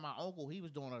had my uncle. He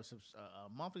was doing a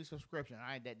monthly subscription.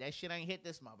 That shit ain't hit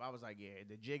this month. I was like, yeah,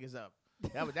 the jig is up.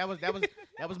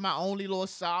 That was my only little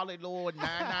solid little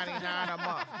 $9.99 a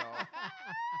month, dog.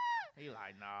 He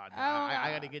like, nah,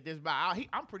 I got to get this by.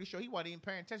 I'm pretty sure he wasn't even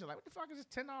paying attention. Like, what the fuck is this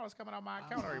 $10 coming out my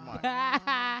account every month?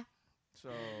 So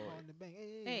On the bank.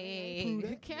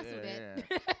 Hey, cancel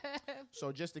that.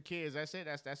 So just the kids. That's it.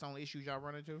 That's the only issues y'all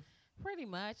run into. Pretty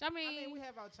much. I mean, we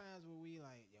have our times where we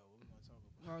like, yo, what we gonna talk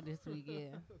about? this week,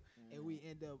 yeah. and we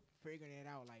end up figuring it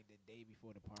out like the day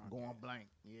before the podcast. Going blank.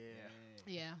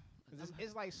 Yeah. 'Cause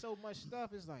it's like so much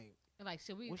stuff. It's like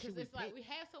Should we? What should Because we it's like pick? we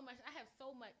have so much. I have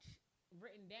so much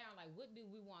written down. Like, what do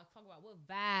we want to talk about? What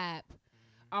vibe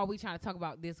are we trying to talk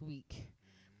about this week?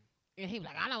 And he was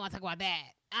like, I don't want to talk about that.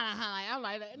 I'm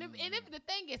like, and if the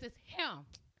thing is, it's him,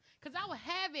 because I would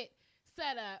have it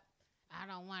set up. I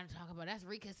don't want to talk about. That's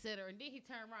reconsider. And then he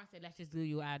turned around and said, let's just do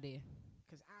your idea.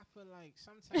 Because I feel like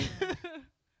sometimes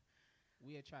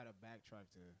we'll try to backtrack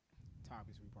to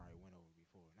topics we probably went over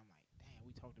before, and I'm like, damn,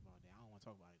 we talked about that. I don't want to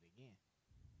talk about it again.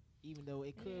 Even though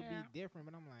it could be different,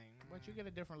 but I'm like, But you get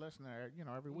a different listener,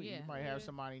 every week. Yeah. You might have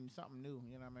something new.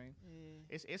 You know what I mean?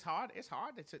 yeah. It's hard. It's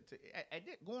hard to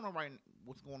going on right.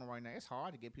 What's going on right now? It's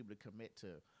hard to get people to commit to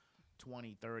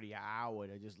 20, 30 an hour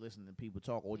to just listen to people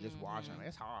talk or just watching.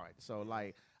 It's hard. So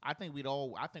like, I think we all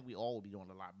would be doing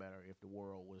a lot better if the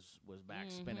world was back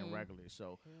spinning regularly.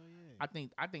 So Hell yeah.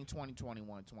 I think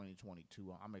 2021,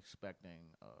 2022, I'm expecting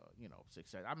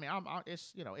success. I mean,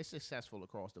 it's it's successful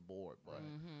across the board, but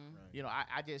Right.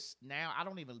 I just now I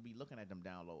don't even be looking at them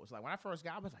downloads. Like when I first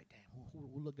got, I was like, damn,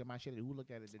 who looked at my shit? Who looked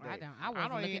at it today? I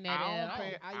wasn't looking at it at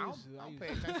all. I don't pay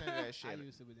attention to that shit. I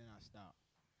used to, but then I stopped.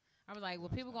 I was like, well,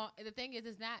 people going. The thing is,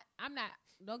 it's not. I'm not.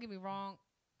 Don't get me wrong.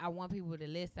 I want people to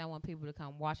listen. I want people to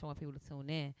come watch. I want people to tune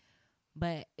in.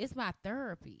 But it's my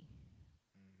therapy.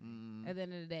 At the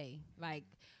end of the day, like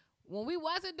when we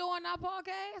wasn't doing our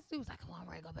podcast, we was like, come on,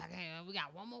 Ray, go back in. We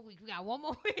got one more week.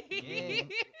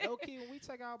 Yeah. Okay, when we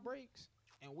take our breaks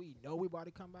and we know we about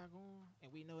to come back on,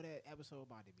 and we know that episode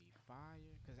about to be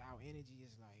fire, because our energy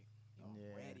is like, yo,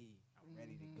 I'm ready. I'm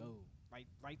ready to go.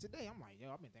 Like today, I'm like,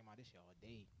 yo, I've been thinking about this shit all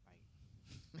day.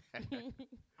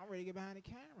 I'm ready to get behind the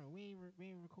camera. We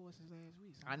ain't record since last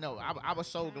week. So I know. I was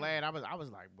so glad. I was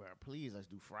like, bro, please let's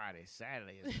do Friday.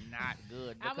 Saturday is not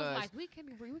good. I Because was like, we can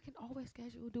always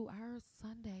schedule do ours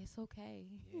Sunday. It's okay.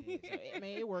 Yeah, so, I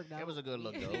mean, it worked out. it was a good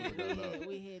look though. It was a good look. Yeah,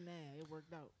 we here now. It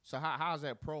worked out. So how's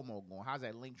that promo going? How's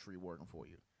that link tree working for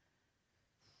you?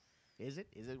 Is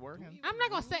it working? I'm not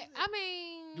gonna say. I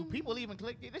mean, Do people even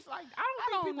click it? It's like I I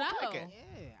don't think don't people click know. it.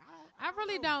 Yeah, I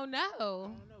really don't know.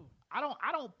 I don't know.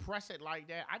 I don't press it like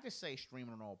that. I just say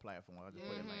streaming on all platforms. I just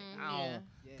put it like I don't.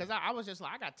 Yeah. Because I was just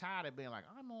like, I got tired of being like,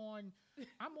 I'm on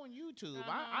YouTube.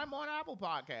 I'm on Apple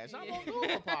Podcasts. I'm on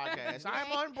Google Podcasts. I'm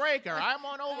on Breaker. I'm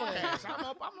on Overcast.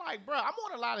 I'm like, bro, I'm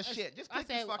on a lot of shit. Just click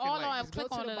this fucking link. Just click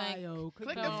on the link. bio.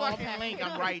 Click the fucking link.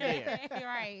 I'm right there.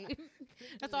 Right.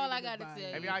 That's all I got to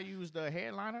say. Have y'all used the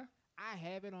Headliner? I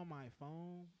have it on my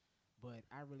phone, but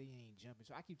I really ain't jumping.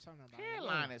 So I keep talking about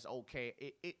Headliner is okay.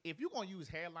 If you're gonna use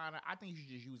Headliner, I think you should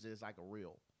just use it as like a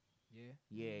reel. Yeah.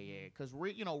 Yeah. Because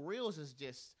reels is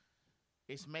just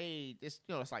it's made. It's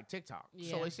like TikTok.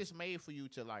 So Yeah. it's just made for you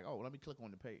to like, oh, let me click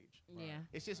on the page. Yeah.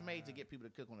 It's just made to get people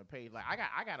to click on the page. Like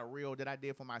I got a reel that I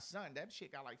did for my son. That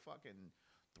shit got like fucking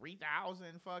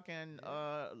 3,000 fucking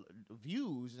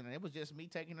views, and it was just me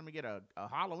taking him to get a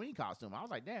Halloween costume. I was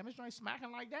like, damn, this joint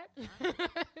smacking like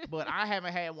that. But I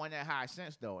haven't had one that high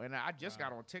since though, and I just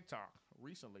got on TikTok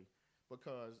recently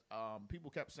because people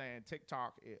kept saying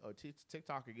TikTok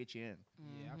will get you in.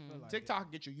 Yeah, I feel like TikTok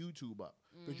will get your YouTube up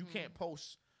because you can't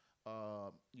post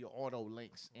your auto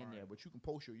links in there, but you can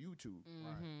post your YouTube.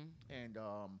 And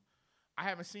I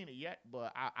haven't seen it yet,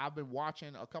 but I've been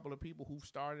watching a couple of people who've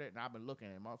started it, and I've been looking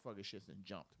at motherfucking shit's and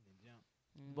jumped.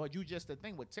 But the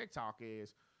thing with TikTok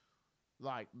is,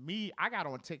 like me, I got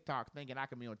on TikTok thinking I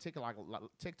could be on TikTok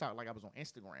like I was on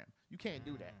Instagram. You can't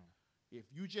do that. If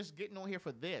you just getting on here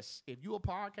for this, if you a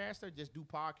podcaster, just do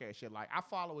podcast shit. Like I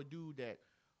follow a dude that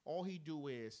all he do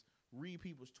is read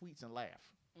people's tweets and laugh.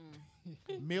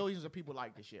 Millions of people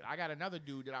like this shit. I got another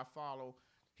dude that I follow.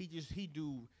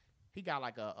 He got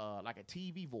like a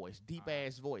TV voice, deep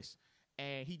ass voice,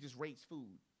 and he just rates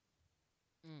food,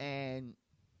 and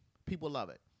people love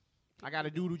it. I got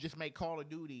a dude who just make Call of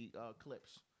Duty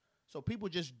clips, so people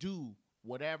just do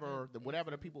whatever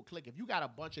the people click. If you got a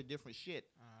bunch of different shit,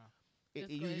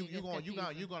 you're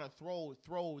gonna throw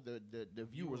the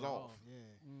viewers off. Yeah.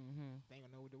 They ain't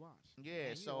gonna know what to watch. Yeah,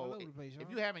 Man, so if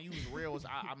you haven't used Reels,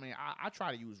 I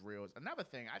try to use Reels. Another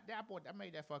thing, I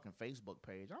made that fucking Facebook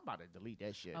page. I'm about to delete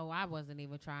that shit. Oh, I wasn't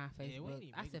even trying Yeah, we Facebook. ain't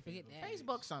even I making said, forget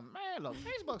Facebook. that.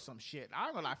 Facebook some shit. I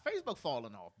ain't gonna lie, Facebook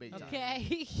falling off big time.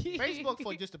 Okay. Facebook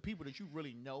for just the people that you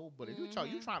really know, but if you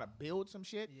trying to build some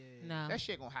shit, Yeah. No. that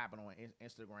shit gonna happen on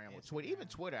Instagram or Twitter. Even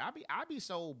Twitter, I be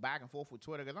so back and forth with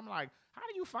Twitter because I'm like, how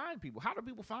do you find people? How do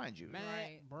people find you? Man,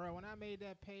 Right. bro, when I made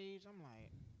that page, I'm like,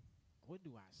 what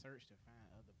do I search to find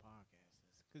other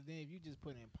podcasters? Because then if you just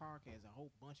put in podcast, a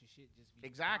whole bunch of shit just be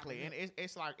Exactly, popping and up.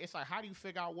 it's like how do you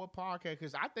figure out what podcast?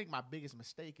 Because I think my biggest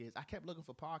mistake is I kept looking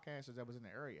for podcasters that was in the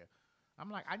area. I'm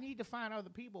like, I need to find other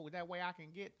people that way I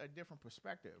can get a different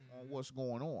perspective on what's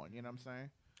going on. You know what I'm saying?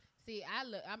 See,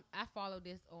 I follow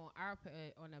this on our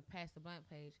on the Pass the Blunt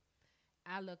page.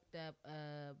 I looked up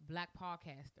black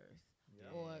podcasters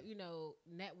or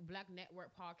black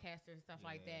network podcasters and stuff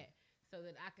like that, so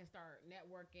that I can start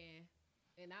networking,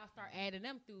 and I'll start adding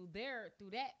them through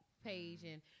that page,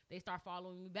 and they start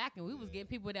following me back, and we was getting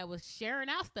people that was sharing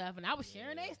our stuff, and I was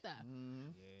sharing their stuff.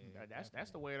 That's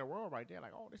the way of the world right there.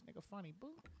 Like, oh, this nigga funny, boom,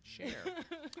 share.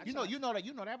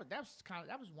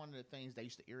 that was one of the things that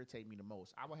used to irritate me the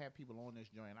most. I would have people on this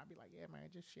joint, and I'd be like, yeah, man,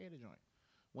 just share the joint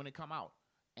when it come out,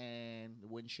 and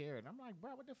wouldn't share it. I'm like,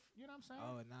 bro, what the, you know what I'm saying?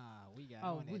 Oh nah, we got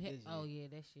on that this year. Oh yeah,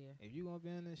 this year. If you gonna be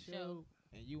on the show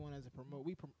and you want us to promote,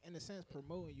 in a sense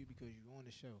promoting you because you on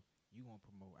the show, you gonna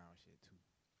promote our shit too.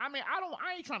 I mean,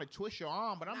 I ain't trying to twist your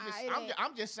arm, but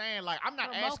I'm just saying, like, I'm not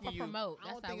promote asking for you. promote.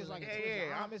 I don't That's think it's like a twist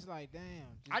your arm. It's like,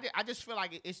 damn. I just feel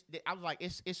like I was like,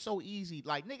 it's so easy.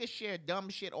 Like, niggas share dumb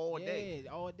shit all day.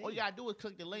 All day. All you gotta do is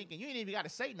click the link, and you ain't even gotta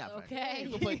say nothing. Okay. You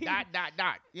can put ... You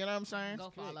know what I'm saying?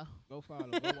 Go follow. Go follow.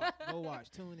 Go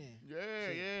watch. Tune in.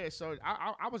 Yeah. So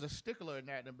I was a stickler in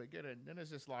that in the beginning. Then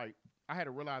it's just like I had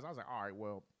to realize I was like, all right,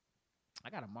 well, I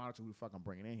gotta monitor who fucking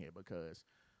bringing in here because.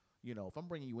 You know, if I'm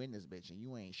bringing you in this bitch and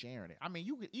you ain't sharing it, I mean,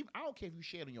 you could even. I don't care if you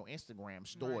share it on your Instagram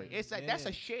story. Right. It's like that's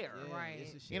a share, Right.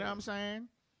 It's a share. You know what I'm saying?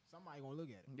 Somebody gonna look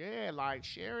at it. Yeah, like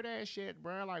share that shit,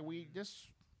 bro. Like we just,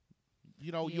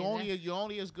 you Yeah, you're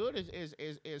only as good as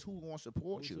who gonna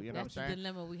support you. You know what I'm That's the saying?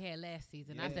 dilemma we had last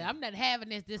season. Yeah. I said, I'm not having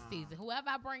this season. Whoever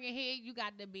I bring in here, you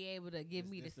got to be able to give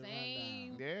me the This the same.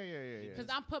 rundown. Yeah. Because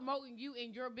I'm promoting you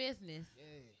in your business. Yeah.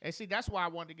 And see, that's why I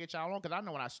wanted to get y'all on because I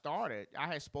know when I started, I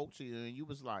had spoke to you and you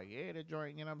was like, yeah, the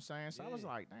joint. You know what I'm saying? So I was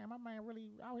like, damn, my man really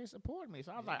out here supporting me.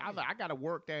 So I was like, I got to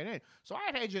work that in. So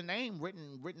I had your name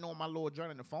written on my little joint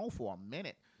in the phone for a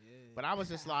minute. Yeah. But I was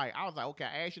just like, okay,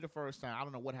 I asked you the first time. I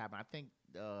don't know what happened. I think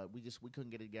we couldn't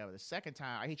get it together. The second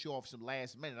time, I hit you off some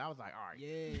last minute. I was like, all right.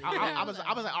 Yeah. I was like,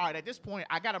 all right. At this point,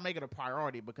 I gotta make it a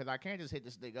priority because I can't just hit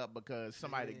this nigga up because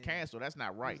somebody didn't cancel. That's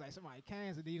not He right. was like somebody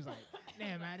canceled. He was like,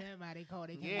 damn, man, they called.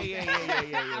 They Yeah.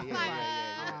 canceled.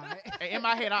 In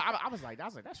my head, I was like,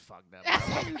 that's fucked up.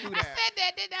 Why you do I that? said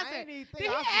that, didn't I? I Said, didn't even did think. he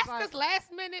I was just ask like- us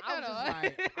last minute? I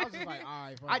was just like, all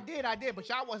right. Fuck it. I did, but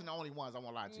y'all wasn't the only ones. I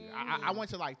won't lie to you. I went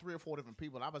to like 3 or 4 different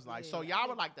people. I was like, so y'all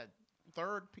were like the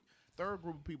third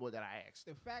group of people that I asked.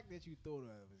 The fact that you thought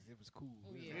of it was cool. Oh,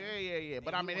 It was yeah. like, Yeah.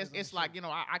 But And I you mean, wasn't on it's the like, show.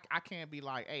 I can't be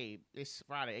like, hey, it's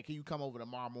Friday. Hey, can you come over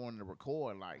tomorrow morning to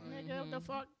record? Like, nigga, what the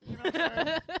fuck? You know what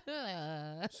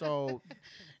I'm saying?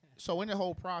 So in the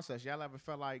whole process, y'all ever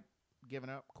felt like giving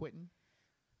up, quitting?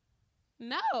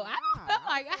 No, I don't feel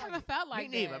like I haven't felt like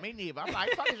Me neither. that. Me neither. I'm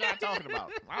like, fuck is y'all talking about?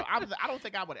 I don't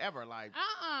think I would ever like.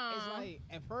 It's like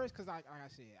at first, cause like I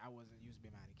said, I wasn't used to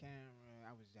being behind the camera.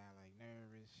 I was just like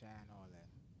nervous, shy, and all that.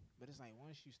 But it's like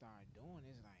once you start doing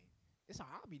it, it's like it's a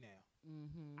hobby now.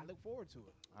 I look forward to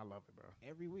it. I love it, bro.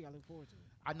 Every week I look forward to it.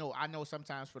 I know.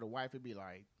 Sometimes for the wife, it'd be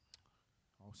like,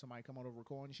 oh, somebody come on over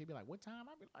recording. She'd be like, what time?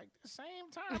 I'd be like, the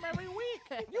same time every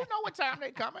week. You know what time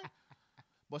they coming.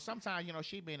 But sometimes,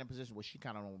 she'd be in a position where she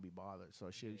kind of don't want to be bothered. So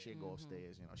she'd go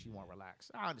upstairs. She want to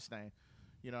relax. I understand.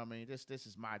 You know what I mean? This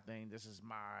is my thing. This is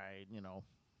my,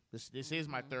 this is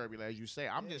my therapy, as you say.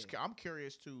 I'm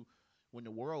curious to, when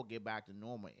the world get back to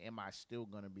normal, am I still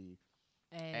going to be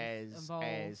as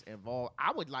involved?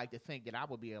 I would like to think that I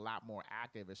would be a lot more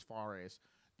active as far as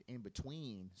the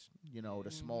in-betweens,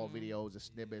 the small videos, the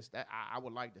snippets. That I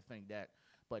would like to think that.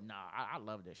 But nah, I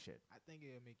love this shit. I think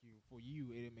it'll make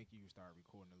you start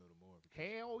recording a little more.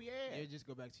 Hell yeah! You'll just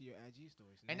go back to your IG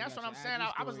stories. And that's what I'm saying.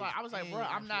 I was like, bro,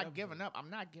 I'm not giving up. I'm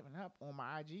not giving up on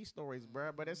my IG stories,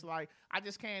 bro. But it's like I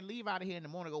just can't leave out of here in the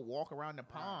morning, go walk around the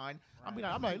pond. I'm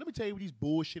like, let me tell you what these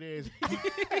bullshit ass.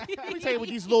 Let me tell you what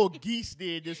these little geese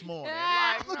did this morning.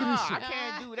 Like, Look at this shit. I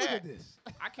can't do that. Look at this.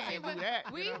 I can't do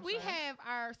that. We have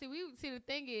our the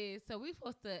thing is, so we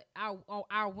supposed to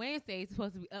our Wednesdays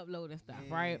supposed to be uploading stuff,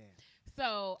 right?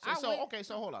 So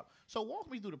hold up. So walk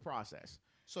me through the process.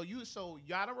 So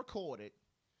y'all to record it,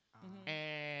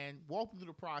 and walk me through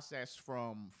the process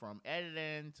from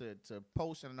editing to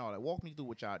posting and all that. Walk me through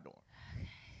what y'all doing.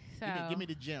 So Give me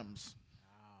the gems.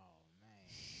 Oh man.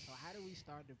 So how do we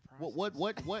start the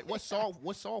process?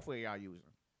 What software y'all using?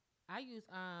 I use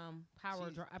She's Power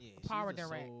the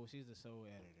Direct. She's the sole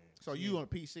editor. So you on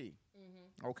PC?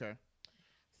 Okay.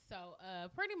 So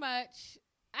pretty much,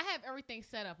 I have everything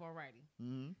set up already.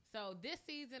 So this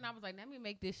season, I was like, let me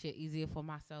make this shit easier for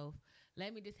myself.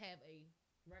 Let me just have a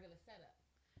regular setup.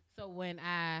 So when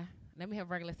I let me have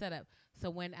regular setup. So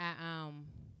when I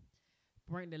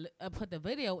put the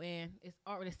video in, it's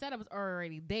already the setup is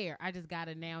already there. I just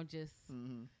gotta now just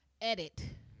edit.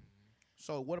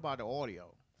 So what about the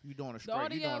audio? You doing a straight?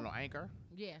 audio, You doing it on Anchor?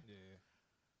 Yeah.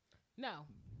 No.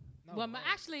 Well,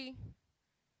 actually,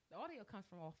 the audio comes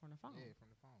from the phone. Yeah, from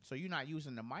the phone. So you're not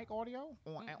using the mic audio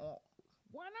on?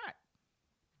 Why not?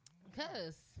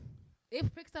 Because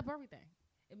it picks up everything.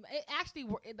 It actually,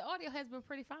 the audio has been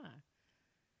pretty fine.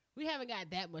 We haven't got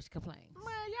that much complaints.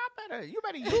 Man, you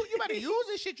better use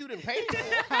this shit you didn't pay for.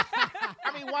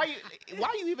 I mean, why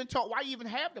you even talk? Why you even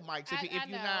have the mics if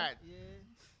you're not? Yeah.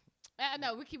 I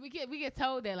know we get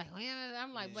told that, like,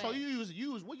 I'm like, so you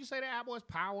use what you say that Apple is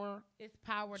power. It's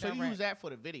power. So direct. you use that for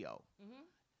the video.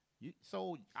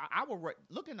 So I will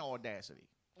look in Audacity.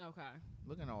 Okay.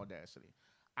 Look in Audacity.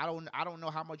 I don't know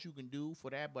how much you can do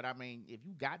for that, but I mean, if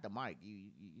you got the mic,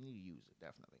 you need to use it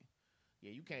definitely.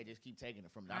 Yeah, you can't just keep taking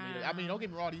it from them. I mean, don't get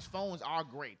me wrong. These phones are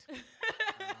great.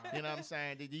 You know what I'm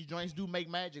saying? These joints do make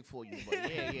magic for you.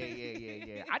 But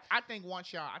yeah. I think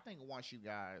once you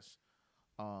guys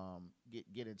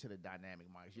get into the dynamic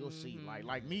mics, you'll see.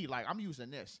 Like me, like I'm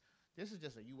using this. This is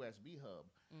just a USB hub.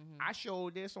 I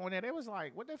showed this on there. They was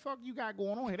like, "What the fuck you got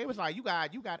going on here?" They was like, "You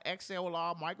got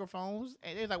XLR microphones,"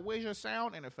 and they was like, "Where's your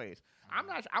sound interface?"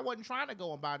 I wasn't trying to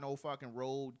go and buy no fucking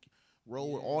Rode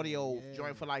audio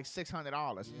joint for like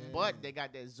 $600, but they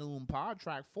got that Zoom Pod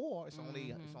Track 4. It's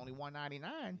only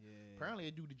 $199. Apparently,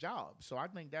 it do the job. So I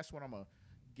think that's what I'm gonna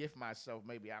gift myself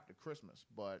maybe after Christmas.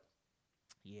 But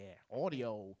yeah,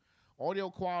 audio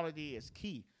quality is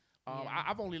key.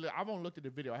 I've only looked at the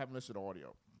video. I haven't listened to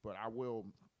audio, but I will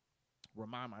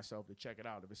remind myself to check it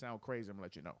out. If it sounds crazy, I'm gonna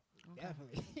let you know.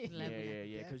 Definitely.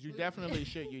 Yeah. Because you definitely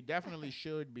should. You definitely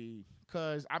should be.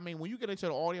 Because I mean, when you get into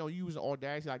the audio, you use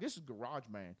Audacity. Like this is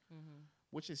GarageBand,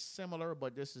 which is similar,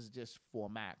 but this is just for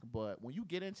Mac. But when you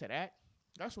get into that,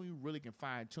 that's when you really can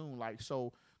fine tune. Like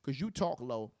so, because you talk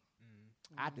low.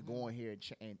 I have to go in here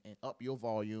and up your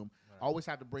volume. I always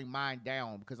have to bring mine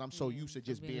down because I'm so used to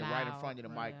just being loud, right in front of the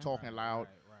mic, talking loud.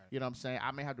 Right. You know what I'm saying?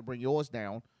 I may have to bring yours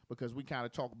down because we kind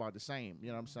of talk about the same. You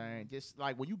know what I'm saying? Just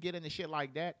like when you get into shit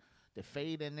like that, the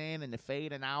fading in and the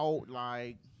fading out,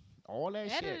 like all that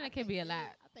shit. Editing can be a lot.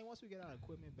 I think once we get our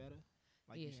equipment better,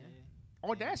 like you said,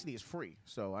 Audacity is free.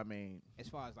 So I mean, as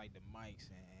far as like the mics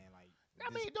and like,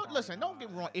 I mean, don't get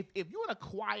me wrong. If you're in a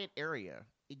quiet area,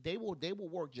 they will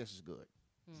work just as good.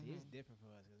 See, it's different for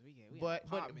us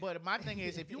because but my thing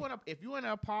is if you're in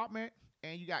an apartment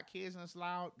and you got kids and it's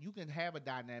loud, you can have a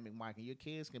dynamic mic and your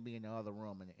kids can be in the other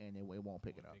room and it won't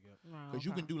pick it up because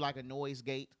you can do like a noise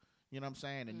gate. You know what I'm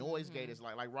saying? The noise gate is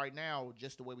like right now,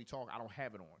 just the way we talk, I don't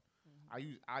have it on.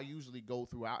 I usually go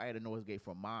through. I'll add a noise gate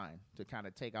from mine to kind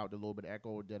of take out the little bit of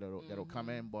echo that'll come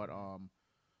in. But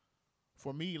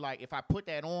for me, like if I put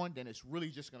that on, then it's really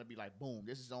just gonna be like boom.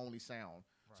 This is the only sound.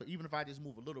 So even if I just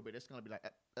move a little bit, it's gonna be like.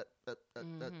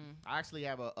 I actually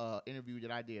have a interview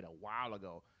that I did a while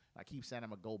ago. I keep saying I'm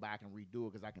gonna go back and redo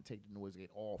it because I can take the noise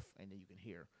gate off and then you can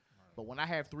hear. Right. But when I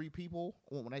have 3 people,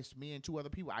 when it's me and 2 other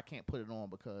people, I can't put it on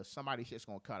because somebody's shit's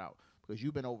gonna cut out because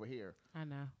you've been over here. I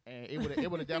know. And it would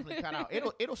have definitely cut out.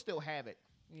 It'll still have it.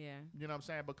 Yeah. You know what I'm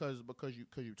saying? Because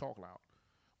you talk loud.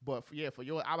 But for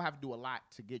yours, I would have to do a lot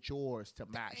to get yours to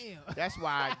match. Damn. That's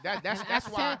why. That's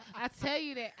why. I tell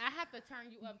you that I have to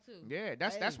turn you up too. Yeah,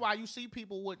 that's why you see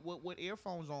people with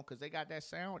earphones on because they got that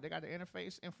sound, they got the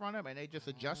interface in front of them, and they just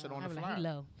adjust it on the fly.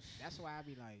 Like, that's why I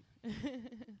be like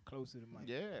close to the mic.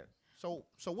 Yeah. So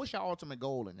what's your ultimate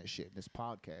goal in this shit, this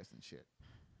podcast and shit?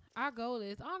 Our goal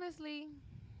is honestly.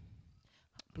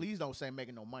 Please don't say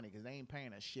making no money because they ain't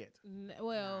paying us shit.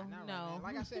 No. Right,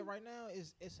 like I said, right now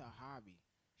it's a hobby.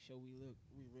 So we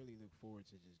really look forward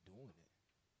to just doing it.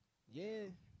 Yeah.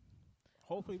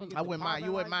 Hopefully we get I wouldn't mind.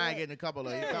 You wouldn't mind getting a couple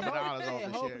of dollars off the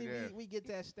hopefully shit. we get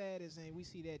that status and we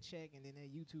see that check and then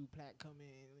that YouTube plaque come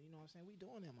in. You know what I'm saying? We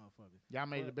doing that, motherfucker. Y'all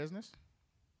made the business?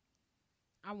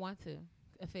 I want to.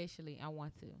 Officially, I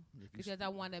want to. Because I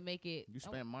want to make it. You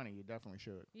spend money, you definitely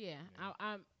should. Yeah.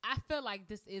 I feel like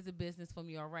this is a business for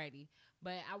me already.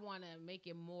 But I want to make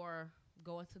it more,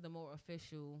 go into the more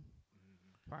official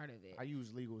part of it. I use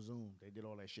LegalZoom. They did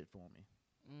all that shit for me.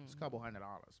 It's a couple $100,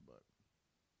 but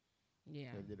yeah,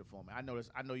 they did it for me. I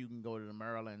know you can go to the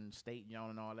Maryland State,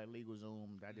 and all that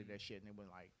LegalZoom. I did that shit, and it was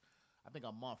like, I think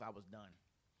a month I was done.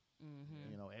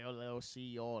 You know,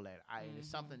 LLC, all that. It's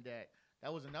something that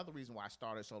was another reason why I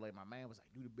started so late. My man was like,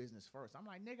 do the business first. I'm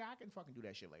like, nigga, I can fucking do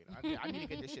that shit later. I need to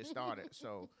get this shit started.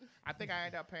 So I think I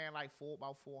ended up paying like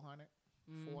about $400,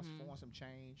 four and some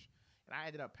change. And I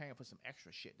ended up paying for some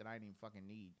extra shit that I didn't even fucking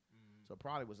need. So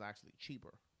probably was actually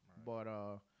cheaper. But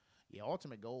yeah,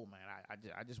 ultimate goal, man.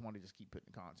 I just want to just keep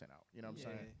putting content out. You know what I'm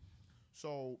saying?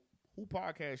 So who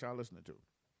podcast y'all listening to?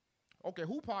 Okay,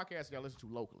 who podcast y'all listen to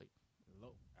locally?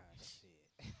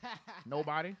 Shit.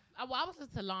 Nobody. I was listening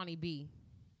to Lonnie B.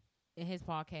 in his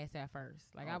podcast at first.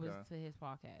 Like I was to his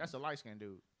podcast. That's a light skinned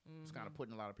dude. It's kind of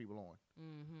putting a lot of people on.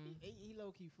 He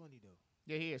low key funny though.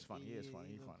 Yeah, he is funny. He is funny.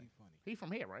 He's funny. He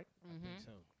from here, right? I think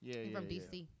so. Yeah, He from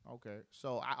DC. Okay,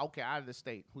 so out of the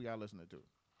state, who y'all listening to?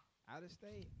 Out of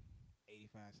state,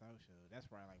 85 South Show. That's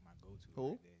probably like my go-to. Who?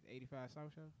 Right there. 85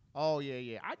 South Show. Oh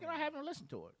yeah. I haven't listened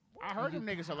to it. I heard them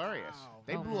niggas hilarious.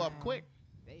 They blew up quick.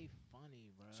 They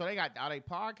funny, bro. So are they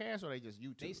podcasts or they just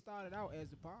YouTube? They started out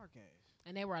as a podcast.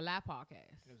 And they were a live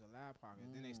podcast. It was a live podcast.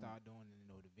 Then they started doing,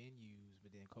 the venues,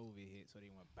 but then COVID hit, so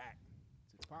they went back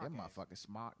to the podcast. Them motherfuckers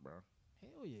smart, bro.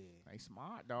 Hell yeah. They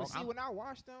smart, dog. But see, when I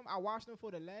watched them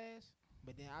for the last,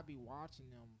 but then I be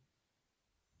watching them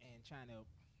and trying to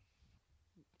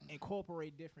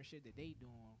incorporate different shit that they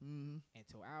doing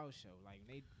into our show. Like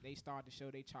they start the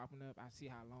show, they chopping up. I see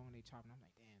how long they chopping. I'm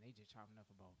like, damn, they just chopping up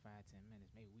about 5-10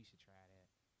 minutes. Maybe we should try that,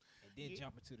 and then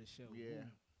jump into the show. Yeah.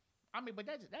 Boom. I mean, but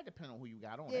that depends on who you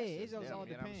got on. Yeah, it just all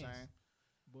depends. You know what I'm saying?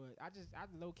 But I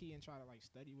low key and try to like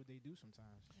study what they do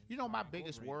sometimes. You know, my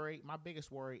biggest worry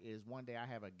is one day I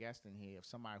have a guest in here of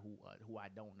somebody who I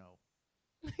don't know.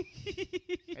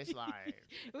 It's like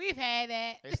we've had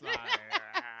that. It's like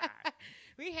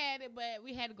we had it, but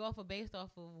we had to go off based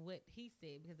off of what he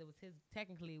said because it was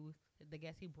technically it was the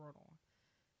guest he brought on.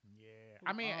 Yeah,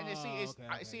 I mean, and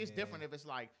it's different if it's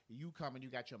like you come and you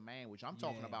got your man, which I'm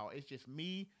talking about. It's just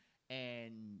me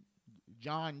and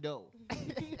John Doe,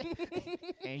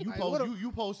 and you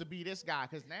supposed to be this guy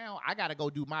because now I got to go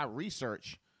do my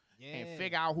research and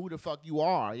figure out who the fuck you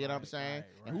are. You know what I'm saying?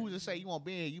 And who's to say you won't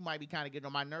be here? You might be kind of getting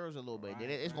on my nerves a little bit.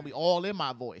 It's gonna be all in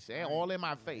my voice, all in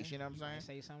my face. You know what I'm saying?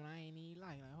 Say something I ain't even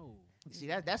like oh. See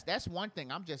that's one thing.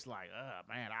 I'm just like,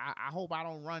 man, I hope I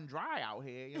don't run dry out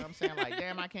here. You know what I'm saying? Like,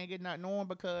 damn, I can't get nothing on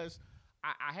because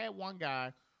I had one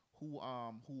guy who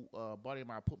buddy of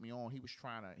mine put me on. He was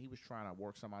trying to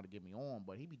work somebody to get me on,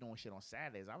 but he be doing shit on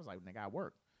Saturdays. I was like, nigga, I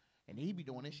work, and he be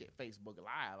doing this shit Facebook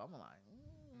Live. I'm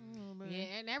like, yeah,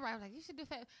 and everybody was like, you should do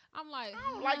Facebook. I'm like,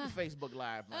 I don't like the Facebook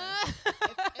Live, man.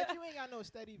 if you ain't got no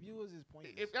steady viewers, it's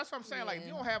pointless. If that's what I'm saying, like if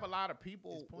you don't have a lot of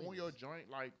people on your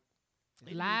joint, like.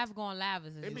 Going live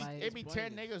is it be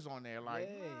 10 niggas on there. Like,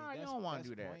 you don't want to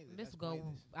do that. Let's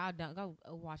go. Go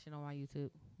watch it on my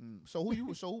YouTube. So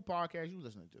who podcast you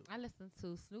listening to? I listen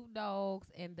to Snoop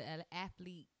Dogg's and the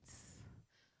Athletes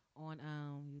on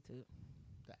YouTube.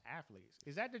 The Athletes.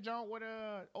 Is that the joint with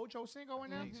Ocho Cinco in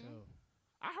there? I think so.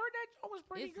 I heard that joint was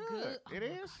pretty good. It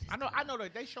is. I know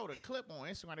that they showed a clip on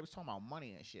Instagram. They was talking about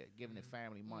money and shit, giving the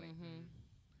family money.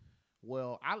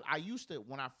 Well, I used to,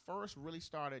 when I first really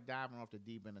started diving off the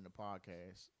deep end in the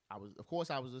podcast, I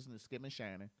was listening to Skip and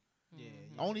Shannon. Yeah.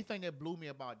 The only thing that blew me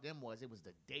about them was it was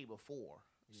the day before.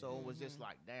 So it was just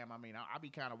like, damn, I mean, I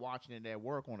be kind of watching it at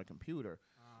work on a computer.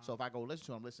 So if I go listen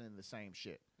to them, I'm listening to the same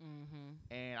shit.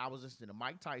 And I was listening to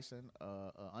Mike Tyson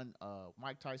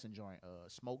joint,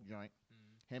 Smoke joint.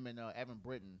 Him and Evan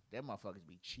Britton, them motherfuckers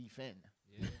be chiefing.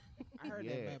 Yeah. I heard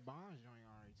that Matt Barnes joint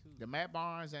already too. The Matt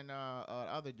Barnes and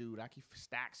other dude, I keep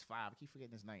Stacks 5. I keep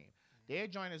forgetting his name. Their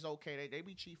joint is okay. They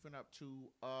be chiefing up to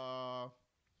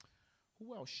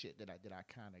who else shit did I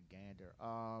kind of gander?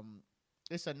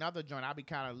 It's another joint. I be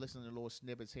kind of listening to little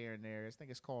snippets here and there. I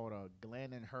think it's called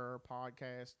Glenn and Her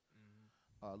podcast.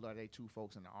 Look, they two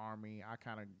folks in the Army. I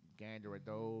kind of gander at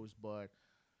those, but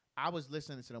I was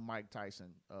listening to the Mike Tyson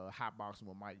Hot Boxing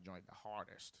with Mike joint the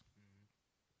hardest.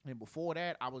 And before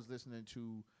that, I was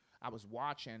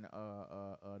watching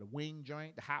the Wing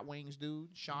joint, the Hot Wings dude,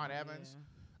 Sean Evans.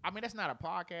 I mean, that's not a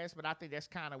podcast, but I think that's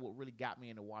kind of what really got me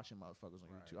into watching motherfuckers on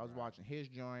YouTube. I was watching his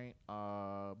joint.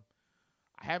 I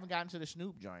haven't gotten to the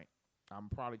Snoop joint. I'm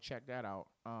probably check that out.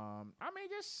 I mean,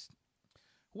 just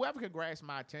whoever could grasp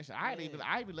my attention. I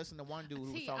even listened to one dude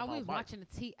who was talking about. I was watching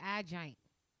the T.I. joint.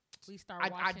 We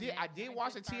started watching. I did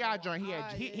watch the T.I. joint.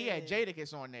 He had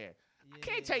Jadakiss on there. I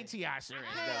can't take T.I. serious,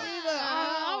 though.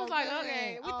 I was like,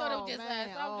 okay. We thought it was just us.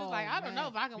 I was just like, I don't know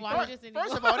if I can watch this anymore.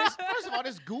 First of all,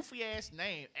 this goofy ass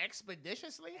name,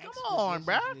 Expeditiously. Come on,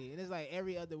 bro. And it's like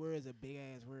every other word is a big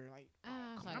ass word. Like,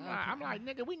 I'm like,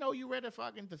 nigga, we know you read the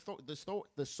fucking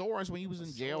thesaurus when you was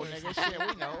in jail, nigga. Shit,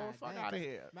 we know. Fuck out of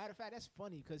here. Matter of fact, that's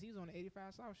funny because he was on the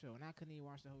 85 South show and I couldn't even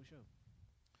watch the whole show.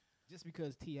 Just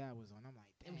because T.I. was on, I'm like,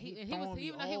 damn, even though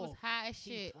he was high as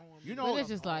shit. You know, but it's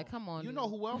just like, come on. You know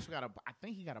who else I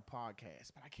think he got a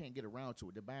podcast, but I can't get around to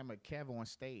it. The Bama Kev on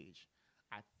stage.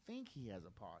 I think he has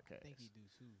a podcast. I think he do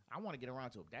too. I want to get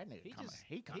around to him. That nigga coming.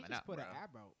 He coming just up, put bro. an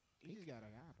app out. He just got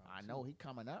an app out. I know he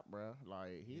coming up, bro.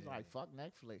 Like he's like, fuck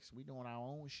Netflix. We doing our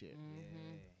own shit. Yeah,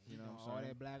 You know what I'm all saying?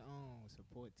 that black owned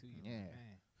support to you, Yeah.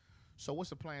 man. So what's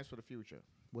the plans for the future?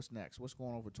 What's next? What's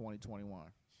going on for 2021?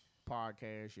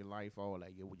 Podcast, your life, all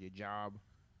that. Your job,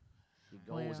 your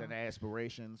goals and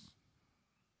aspirations.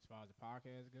 As far as the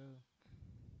podcast go,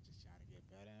 just try to get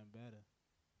better and better.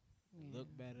 The look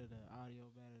better, the audio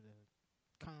better,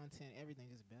 the content, everything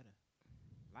just better.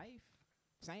 Life,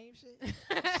 same shit.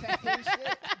 Same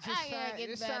shit.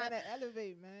 Just trying to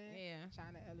elevate, man. Yeah.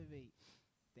 Trying to elevate.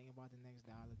 Think about the next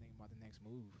dollar. Think about the next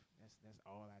move. That's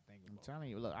all I think about. I'm telling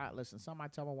you, look, listen, something I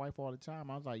tell my wife all the time.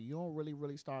 I was like, you don't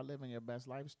really start living your best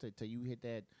life till you hit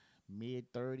that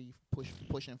mid-30,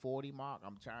 pushing 40 mark.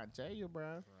 I'm trying to tell you,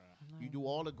 bro. You do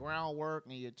all the groundwork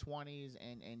in your 20s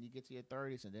and you get to your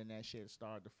 30s, and then that shit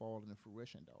started to fall into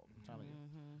fruition, though. I'm telling you.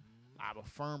 I'm a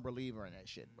firm believer in that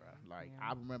shit, bro. Like,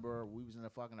 I remember we was in a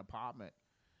fucking apartment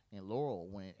in Laurel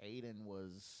when Aiden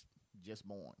was just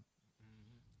born.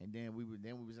 And then we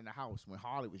was in the house when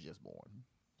Harley was just born.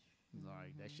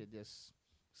 Like, that shit just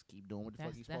keep doing what the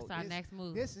fuck you supposed to do. That's our next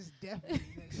move. This is definitely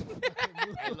next move.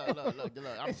 Hey, look.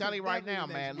 I'm telling you right now,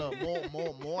 man. Look,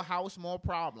 more house, more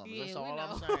problems. Yeah, That's we all I'm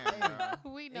know. saying. Man.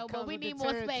 We know, It but comes we with need the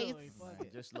more space. territory. Fuck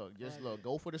it. Just look.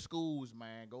 Go for the schools,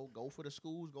 man. Go for the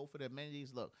schools. Go for the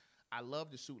amenities. Look, I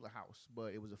love the Sutler house,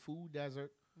 but it was a food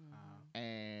desert,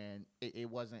 and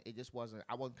it just wasn't.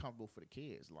 I wasn't comfortable for the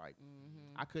kids. Like,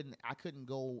 I couldn't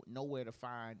go nowhere to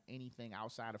find anything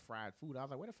outside of fried food. I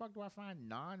was like, where the fuck do I find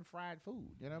non-fried food?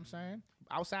 You know what I'm saying?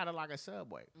 Outside of like a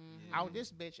Subway. Out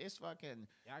this bitch, it's fucking.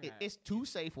 It's 2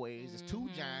 Safeways. It's 2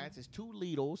 Giants. It's 2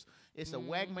 Lidl's. It's a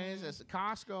Wegmans. It's a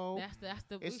Costco. That's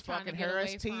the. It's we trying to fucking get away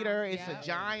Harris from. Teeter. It's Yeah. a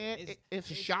Giant.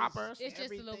 It's a Shoppers. It's just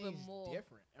a little bit Everything's more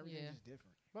different. Everything's just different.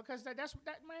 Because that's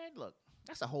man. Look,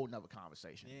 that's a whole nother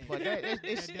conversation. Yeah. But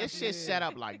it's shit set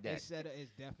up like that. It's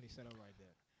definitely set up like that.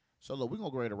 So look, we're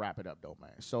gonna go ahead and wrap it up though,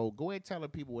 man. So go ahead and tell the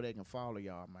people where they can follow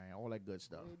y'all, man. All that good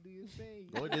stuff. Do your thing.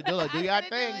 Go ahead, do your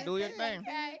thing. Do your thing.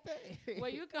 Okay. Well,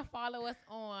 you can follow us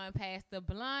on Pass the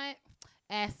Blunt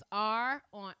SR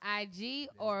on IG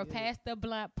or Pass the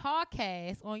Blunt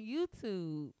Podcast on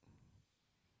YouTube.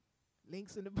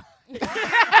 Links in the bio.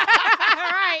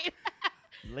 Right.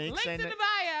 Links in the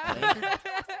bio.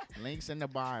 Links in the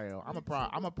bio. I'm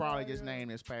gonna probably just name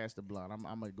this Pass the Blunt. I'm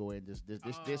gonna go ahead and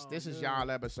this is y'all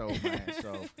episode, man. So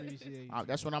Appreciate you.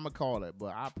 that's what I'm gonna call it.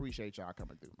 But I appreciate y'all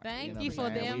coming through, man. Thank know you what for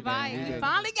I'm the saying? invite. We We been-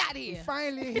 finally got here.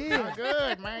 Finally here. Y'all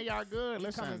good, man. Y'all good. We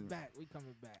Listen, coming back. We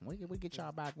coming back. we get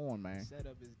y'all back on, man.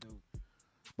 Setup is dope.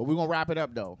 But we're gonna wrap it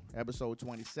up though. Episode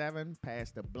 27,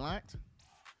 Pass the Blunt.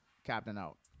 Captain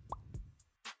out.